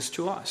righteousness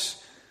to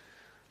us.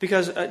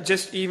 Because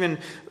just even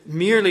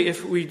merely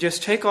if we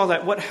just take all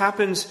that, what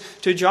happens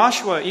to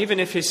Joshua, even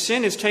if his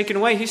sin is taken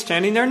away, he's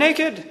standing there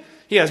naked.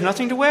 He has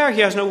nothing to wear.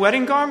 He has no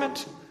wedding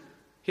garment.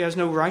 He has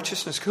no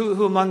righteousness.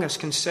 Who among us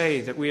can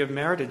say that we have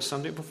merited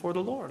something before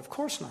the Lord? Of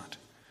course not.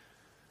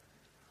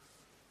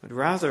 But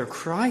rather,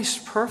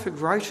 Christ's perfect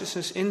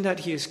righteousness in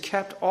that he has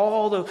kept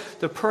all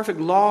the perfect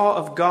law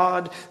of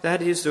God,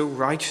 that is the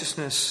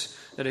righteousness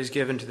that is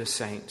given to the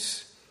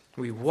saints.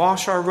 We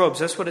wash our robes.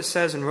 That's what it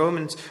says in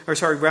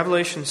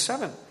Revelation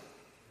 7.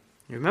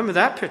 You remember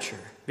that picture.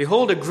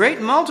 Behold, a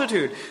great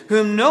multitude,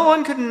 whom no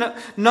one could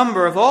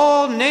number, of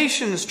all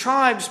nations,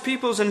 tribes,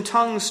 peoples, and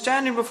tongues,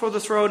 standing before the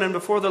throne and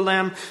before the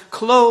Lamb,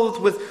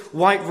 clothed with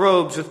white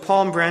robes, with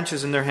palm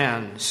branches in their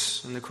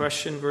hands. And the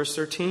question, verse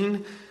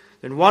 13,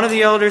 then one of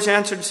the elders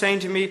answered, saying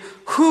to me,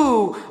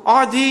 who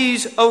are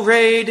these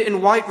arrayed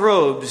in white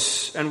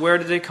robes, and where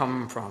did they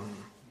come from?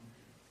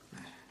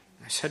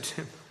 I said to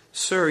him,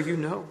 Sir, you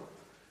know.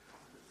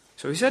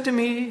 So he said to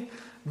me,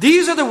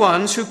 these are the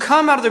ones who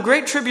come out of the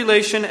great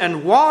tribulation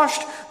and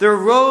washed their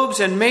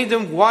robes and made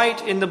them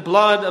white in the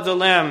blood of the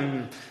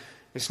Lamb.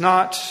 It's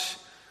not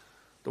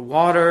the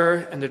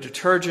water and the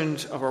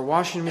detergent of our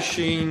washing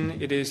machine.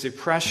 It is the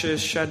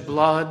precious shed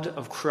blood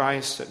of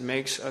Christ that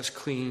makes us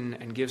clean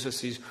and gives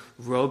us these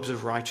robes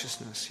of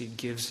righteousness. He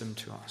gives them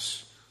to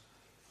us.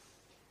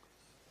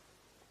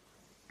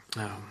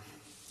 Now,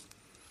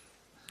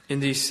 in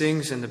these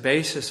things, in the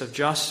basis of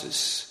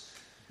justice,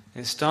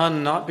 it's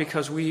done not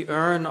because we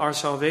earn our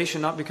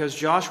salvation, not because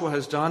Joshua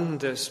has done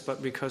this,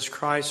 but because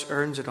Christ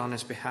earns it on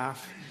his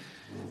behalf.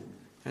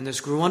 And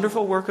this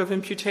wonderful work of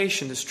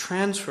imputation, this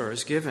transfer,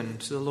 is given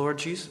to the Lord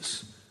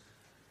Jesus.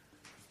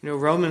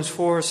 Romans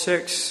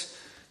 4:6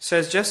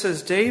 says, just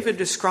as David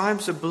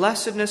describes the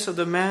blessedness of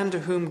the man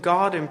to whom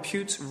God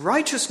imputes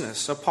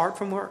righteousness apart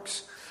from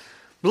works.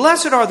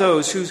 Blessed are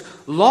those whose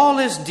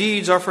lawless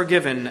deeds are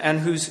forgiven and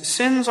whose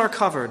sins are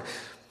covered.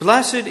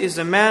 Blessed is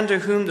the man to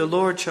whom the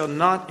Lord shall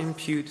not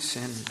impute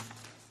sin.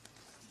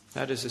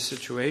 That is the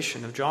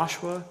situation of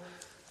Joshua,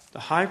 the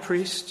high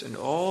priest, and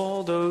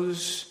all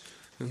those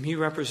whom he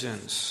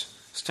represents,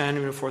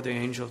 standing before the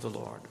angel of the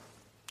Lord,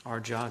 our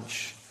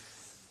judge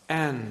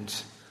and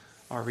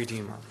our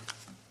Redeemer.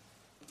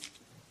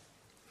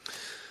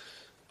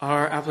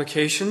 Our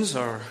applications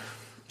are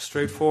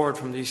straightforward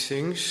from these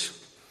things.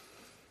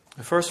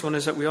 The first one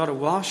is that we ought to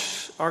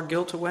wash our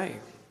guilt away.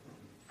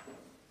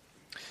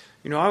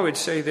 I would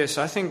say this.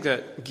 I think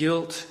that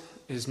guilt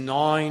is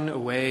gnawing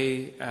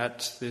away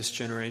at this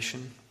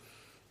generation.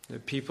 The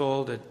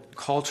people, the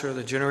culture,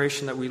 the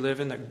generation that we live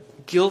in,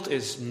 that guilt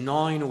is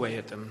gnawing away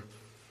at them.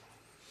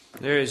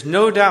 There is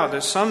no doubt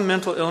that some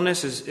mental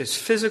illness is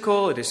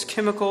physical, it is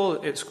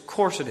chemical, of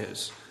course it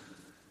is.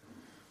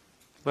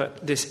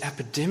 But this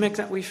epidemic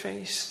that we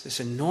face,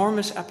 this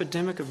enormous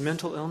epidemic of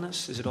mental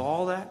illness, is it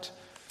all that?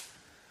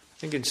 I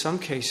think in some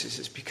cases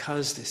it's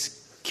because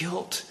this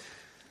guilt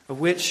of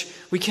which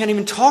we can't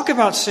even talk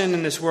about sin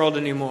in this world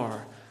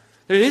anymore.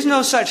 There is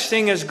no such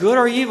thing as good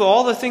or evil.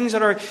 All the things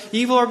that are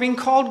evil are being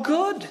called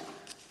good.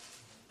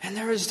 And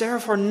there is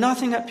therefore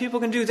nothing that people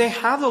can do. They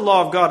have the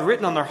law of God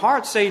written on their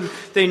hearts.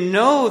 They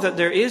know that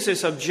there is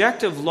this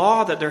objective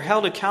law that they're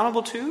held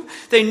accountable to.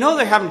 They know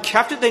they haven't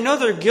kept it. They know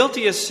they're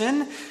guilty of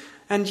sin.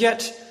 And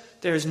yet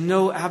there is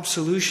no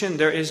absolution.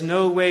 There is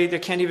no way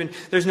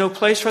there's no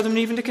place for them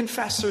even to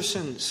confess their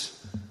sins.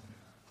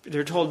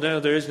 They're told, no,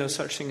 there is no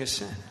such thing as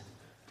sin.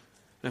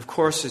 And of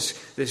course,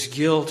 this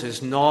guilt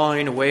is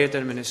gnawing away at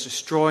them and it's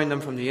destroying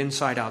them from the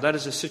inside out. That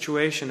is the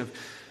situation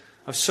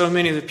of so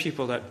many of the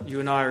people that you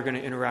and I are going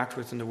to interact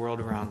with in the world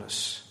around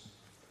us.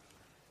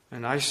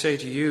 And I say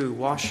to you,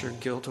 wash your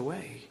guilt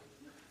away.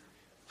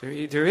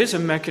 There is a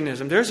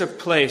mechanism, there's a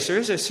place, there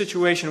is a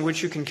situation in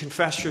which you can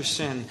confess your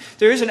sin.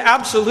 There is an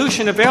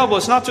absolution available.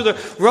 It's not through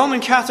the Roman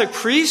Catholic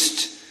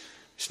priest.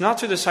 It's not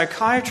through the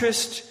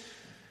psychiatrist.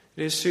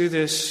 It is through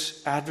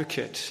this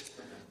advocate,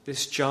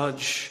 this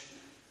judge.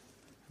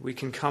 We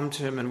can come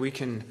to him and we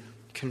can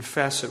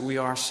confess that we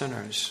are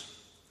sinners.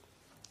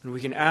 And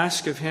we can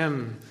ask of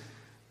him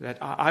that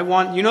I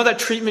want, that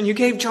treatment you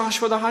gave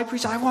Joshua the high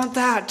priest? I want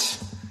that.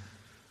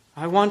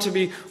 I want to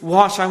be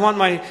washed. I want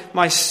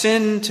my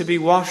sin to be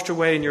washed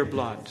away in your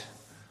blood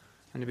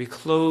and to be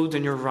clothed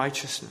in your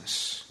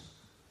righteousness.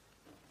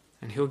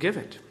 And he'll give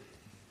it.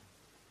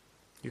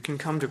 You can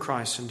come to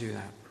Christ and do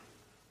that.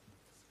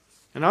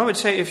 And I would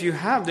say if you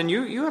have, then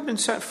you have been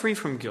set free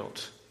from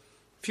guilt.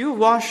 If you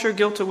wash your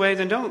guilt away,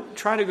 then don't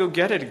try to go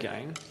get it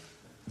again.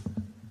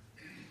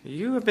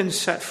 You have been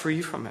set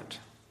free from it.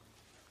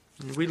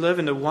 And we live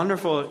in the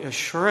wonderful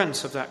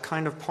assurance of that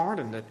kind of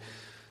pardon, that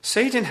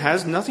Satan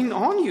has nothing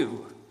on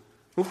you.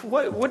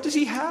 What does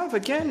he have?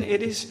 Again,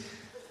 it is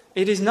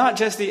not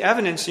just the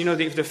evidence.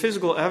 The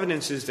physical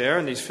evidence is there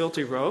in these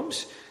filthy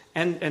robes,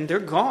 and they're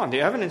gone.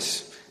 The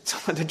evidence,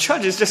 the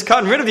judge has just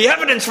gotten rid of the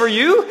evidence for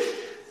you,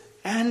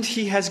 and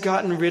he has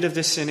gotten rid of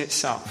the sin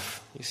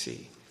itself, you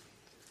see.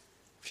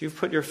 If you've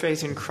put your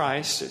faith in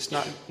Christ, it's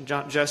not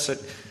just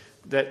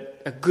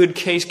that a good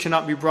case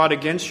cannot be brought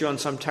against you on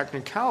some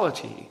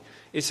technicality.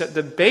 It's that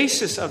the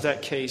basis of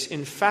that case,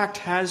 in fact,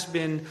 has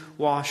been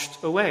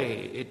washed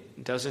away.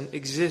 It doesn't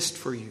exist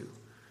for you.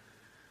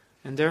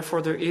 And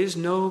therefore, there is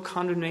no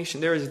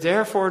condemnation. There is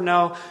therefore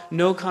now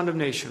no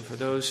condemnation for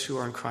those who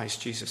are in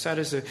Christ Jesus. That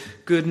is the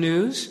good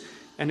news.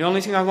 And the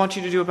only thing I want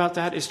you to do about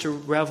that is to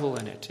revel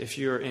in it if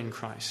you're in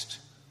Christ.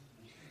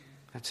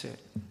 That's it.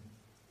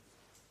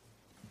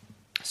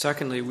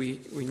 Secondly, we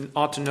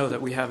ought to know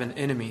that we have an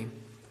enemy.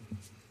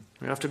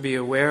 We have to be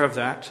aware of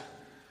that.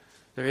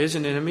 There is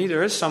an enemy.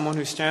 There is someone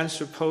who stands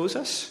to oppose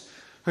us.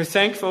 We're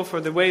thankful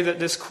for the way that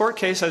this court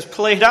case has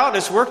played out.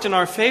 It's worked in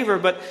our favor,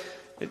 but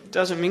it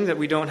doesn't mean that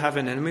we don't have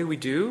an enemy. We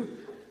do.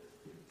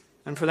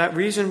 And for that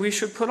reason, we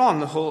should put on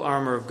the whole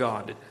armor of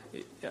God.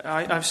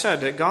 I've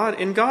said that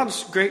in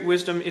God's great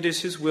wisdom, it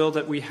is His will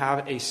that we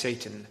have a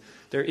Satan.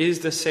 There is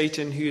the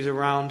Satan who is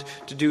around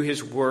to do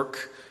his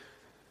work.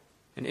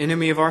 An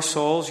enemy of our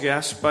souls,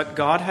 yes, but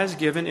God has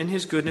given in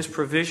His goodness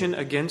provision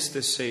against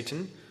this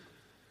Satan.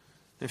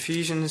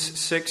 Ephesians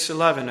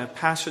 6:11, a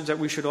passage that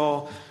we should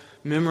all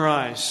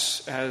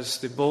memorize as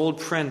the bold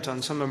print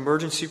on some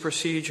emergency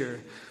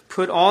procedure.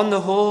 Put on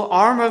the whole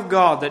armor of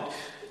God that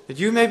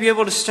you may be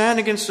able to stand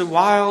against the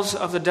wiles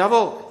of the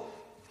devil.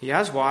 He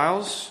has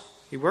wiles.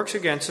 He works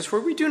against us. For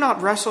we do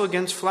not wrestle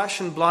against flesh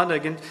and blood,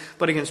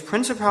 but against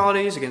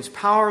principalities, against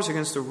powers,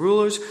 against the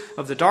rulers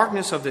of the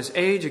darkness of this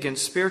age,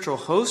 against spiritual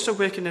hosts of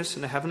wickedness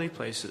in the heavenly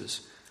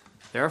places.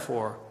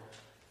 Therefore,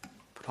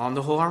 put on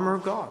the whole armor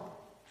of God,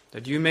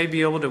 that you may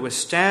be able to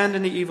withstand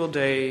in the evil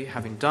day,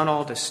 having done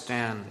all to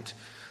stand.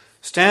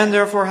 Stand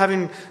therefore,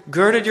 having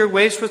girded your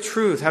waist with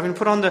truth, having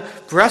put on the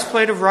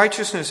breastplate of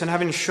righteousness, and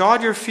having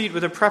shod your feet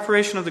with the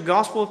preparation of the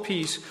gospel of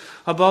peace,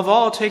 above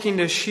all taking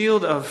the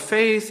shield of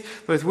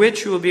faith, with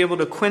which you will be able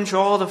to quench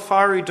all the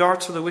fiery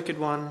darts of the wicked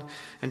one,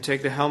 and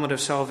take the helmet of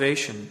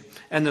salvation,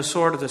 and the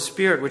sword of the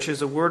Spirit, which is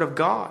the word of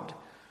God,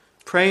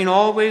 praying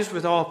always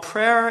with all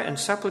prayer and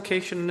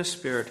supplication in the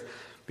Spirit,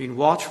 being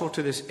watchful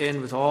to this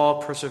end with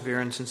all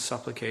perseverance and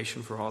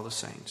supplication for all the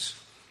saints.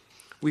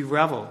 We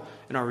revel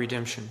in our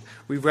redemption.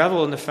 We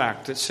revel in the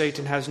fact that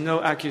Satan has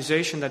no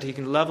accusation that he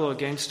can level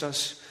against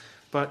us,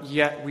 but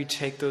yet we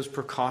take those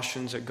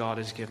precautions that God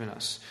has given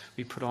us.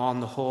 We put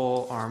on the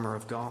whole armor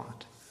of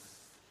God.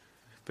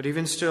 But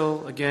even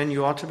still, again,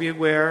 you ought to be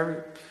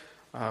aware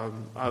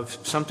of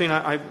something.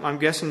 I'm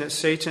guessing that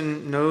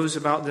Satan knows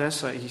about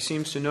this. He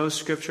seems to know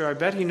Scripture. I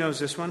bet he knows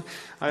this one.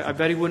 I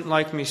bet he wouldn't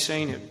like me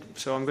saying it,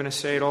 so I'm going to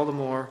say it all the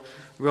more.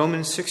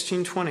 Romans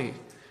 16:20.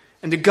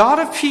 And the God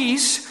of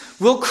peace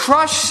will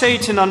crush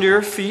Satan under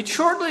your feet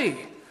shortly.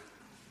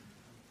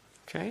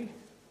 Okay?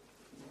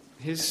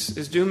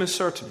 His doom is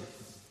certain.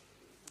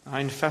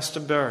 Ein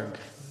feste Berg,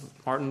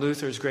 Martin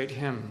Luther's great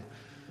hymn.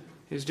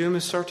 His doom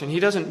is certain. He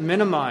doesn't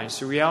minimize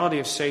the reality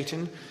of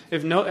Satan.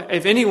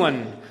 If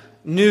anyone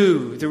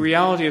knew the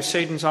reality of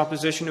Satan's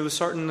opposition, it was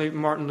certainly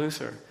Martin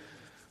Luther.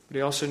 But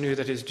he also knew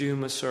that his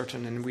doom was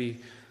certain, and we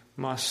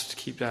must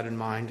keep that in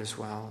mind as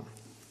well.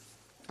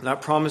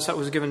 That promise that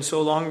was given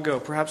so long ago,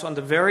 perhaps on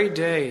the very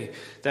day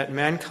that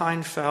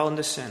mankind fell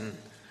into sin,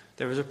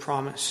 there was a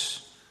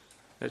promise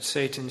that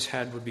Satan's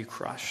head would be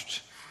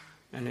crushed,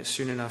 and it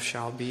soon enough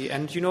shall be.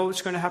 And you know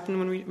what's going to happen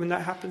when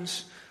that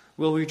happens?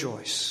 We'll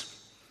rejoice.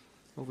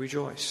 We'll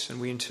rejoice, and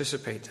we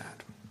anticipate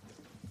that.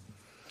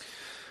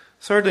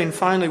 Thirdly and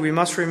finally, we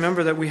must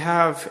remember that we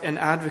have an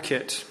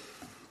advocate.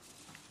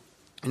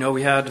 You know,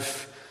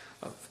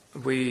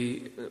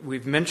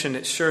 we've mentioned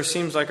it sure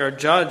seems like our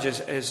judge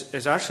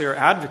is actually our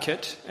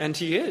advocate, and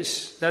he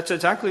is. That's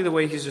exactly the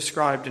way he's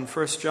described in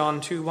 1 John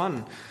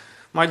 2:1.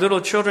 My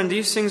little children,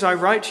 these things I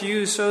write to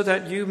you so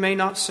that you may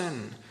not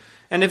sin.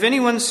 And if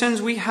anyone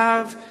sins, we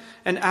have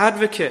an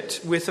advocate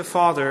with the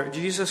Father,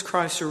 Jesus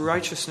Christ, through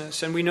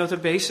righteousness, and we know the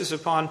basis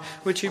upon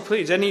which he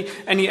pleads. Any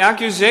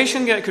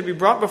accusation that could be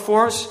brought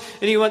before us,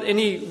 any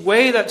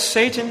way that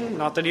Satan,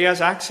 not that he has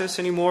access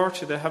anymore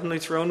to the heavenly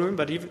throne room,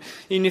 but even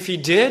if he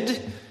did,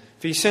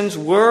 if he sends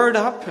word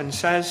up and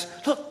says,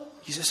 look,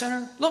 he's a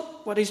sinner,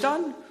 look what he's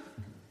done.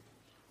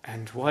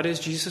 And what is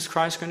Jesus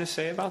Christ going to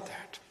say about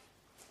that?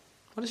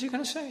 What is he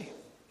going to say?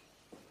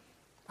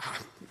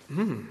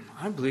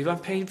 I believe I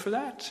paid for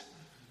that.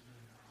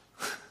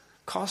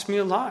 Cost me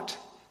a lot.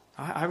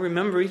 I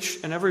remember each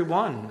and every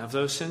one of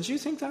those sins. You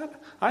think that?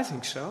 I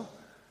think so.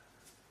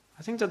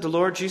 I think that the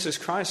Lord Jesus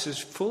Christ is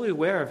fully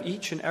aware of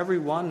each and every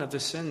one of the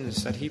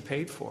sins that he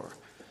paid for.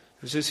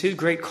 It was his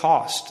great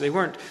cost. They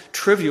weren't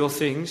trivial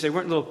things. They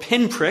weren't little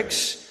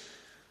pinpricks.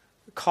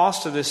 The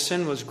cost of this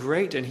sin was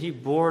great, and he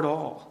bore it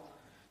all.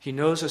 He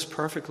knows us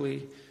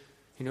perfectly.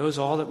 He knows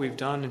all that we've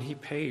done, and he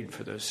paid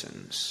for those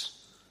sins.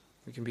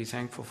 We can be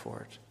thankful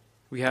for it.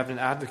 We have an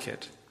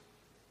advocate.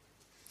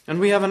 And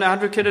we have an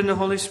advocate in the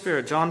Holy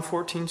Spirit, John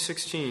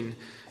 14:16.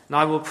 And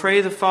I will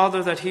pray the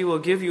Father that he will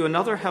give you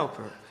another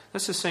helper.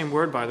 That's the same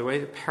word, by the way,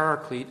 the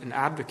paraclete, an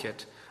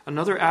advocate.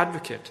 Another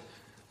advocate,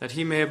 that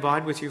he may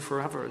abide with you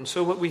forever. And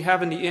so what we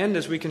have in the end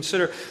is we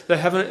consider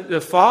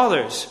the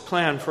Father's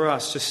plan for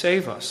us to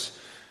save us.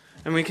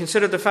 And we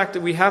consider the fact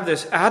that we have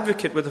this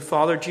advocate with the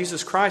Father,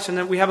 Jesus Christ, and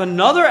then we have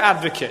another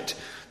advocate,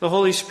 the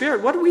Holy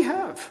Spirit. What do we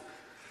have?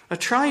 A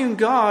triune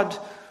God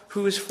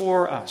who is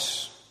for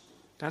us.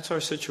 That's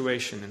our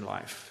situation in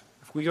life.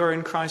 If we are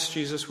in Christ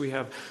Jesus, we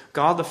have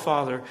God the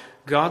Father,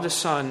 God the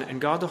Son, and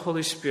God the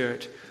Holy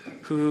Spirit,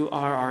 who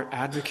are our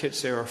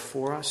advocates. They are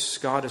for us.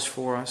 God is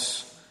for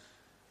us.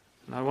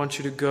 And I want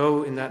you to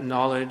go in that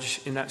knowledge,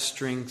 in that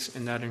strength,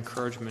 in that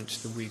encouragement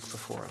the week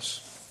before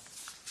us.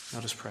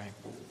 Let us pray.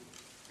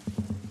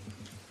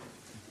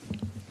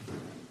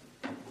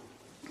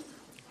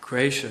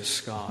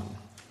 Gracious God,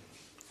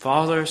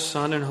 Father,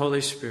 Son, and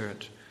Holy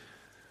Spirit,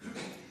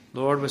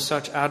 Lord, with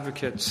such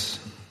advocates,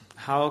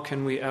 how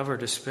can we ever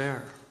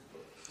despair?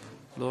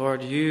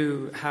 Lord,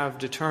 you have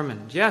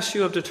determined, yes,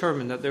 you have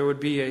determined that there would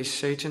be a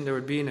Satan, there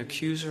would be an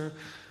accuser,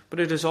 but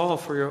it is all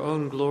for your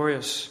own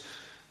glorious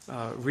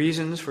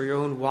reasons, for your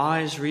own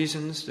wise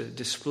reasons, the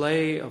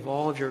display of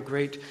all of your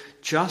great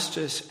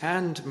justice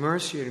and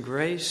mercy and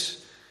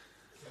grace.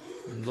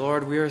 And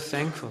Lord, we are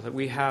thankful that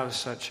we have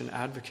such an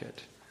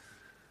advocate.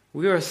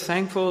 We are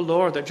thankful,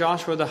 Lord, that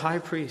Joshua the high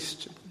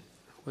priest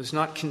was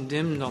not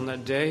condemned on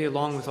that day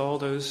along with all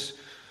those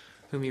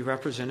whom he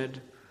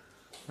represented,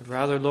 but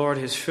rather, Lord,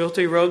 his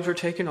filthy robes were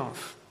taken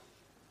off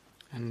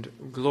and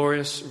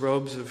glorious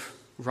robes of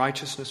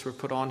righteousness were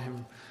put on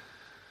him.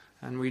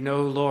 And we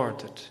know, Lord,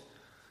 that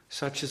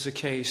such is the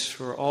case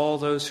for all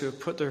those who have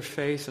put their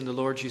faith in the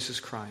Lord Jesus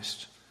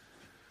Christ.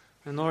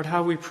 And Lord,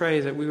 how we pray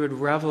that we would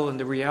revel in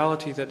the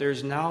reality that there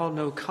is now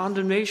no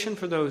condemnation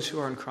for those who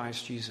are in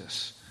Christ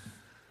Jesus.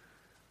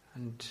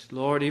 And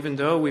Lord, even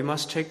though we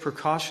must take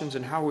precautions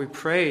in how we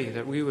pray,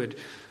 that we would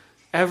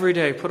every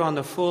day put on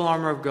the full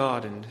armor of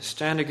God and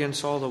stand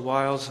against all the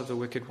wiles of the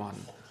wicked one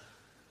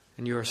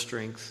in your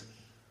strength.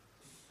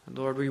 And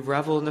Lord, we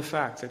revel in the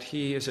fact that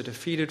he is a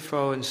defeated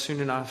foe, and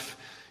soon enough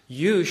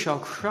you shall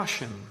crush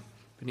him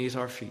beneath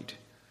our feet.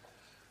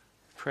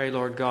 Pray,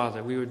 Lord God,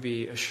 that we would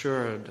be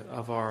assured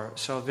of our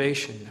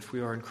salvation if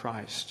we are in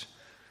Christ.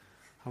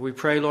 And we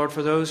pray, Lord,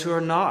 for those who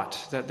are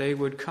not, that they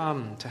would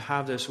come to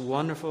have this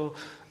wonderful,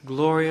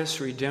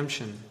 glorious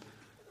redemption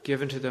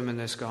given to them in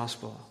this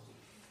gospel.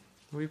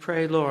 We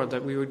pray, Lord,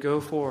 that we would go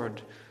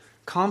forward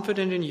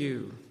confident in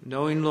you,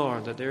 knowing,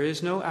 Lord, that there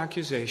is no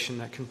accusation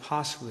that can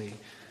possibly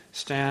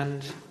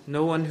stand,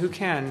 no one who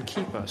can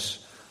keep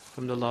us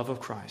from the love of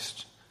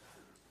Christ.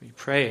 We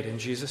pray it in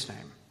Jesus'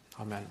 name.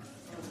 Amen.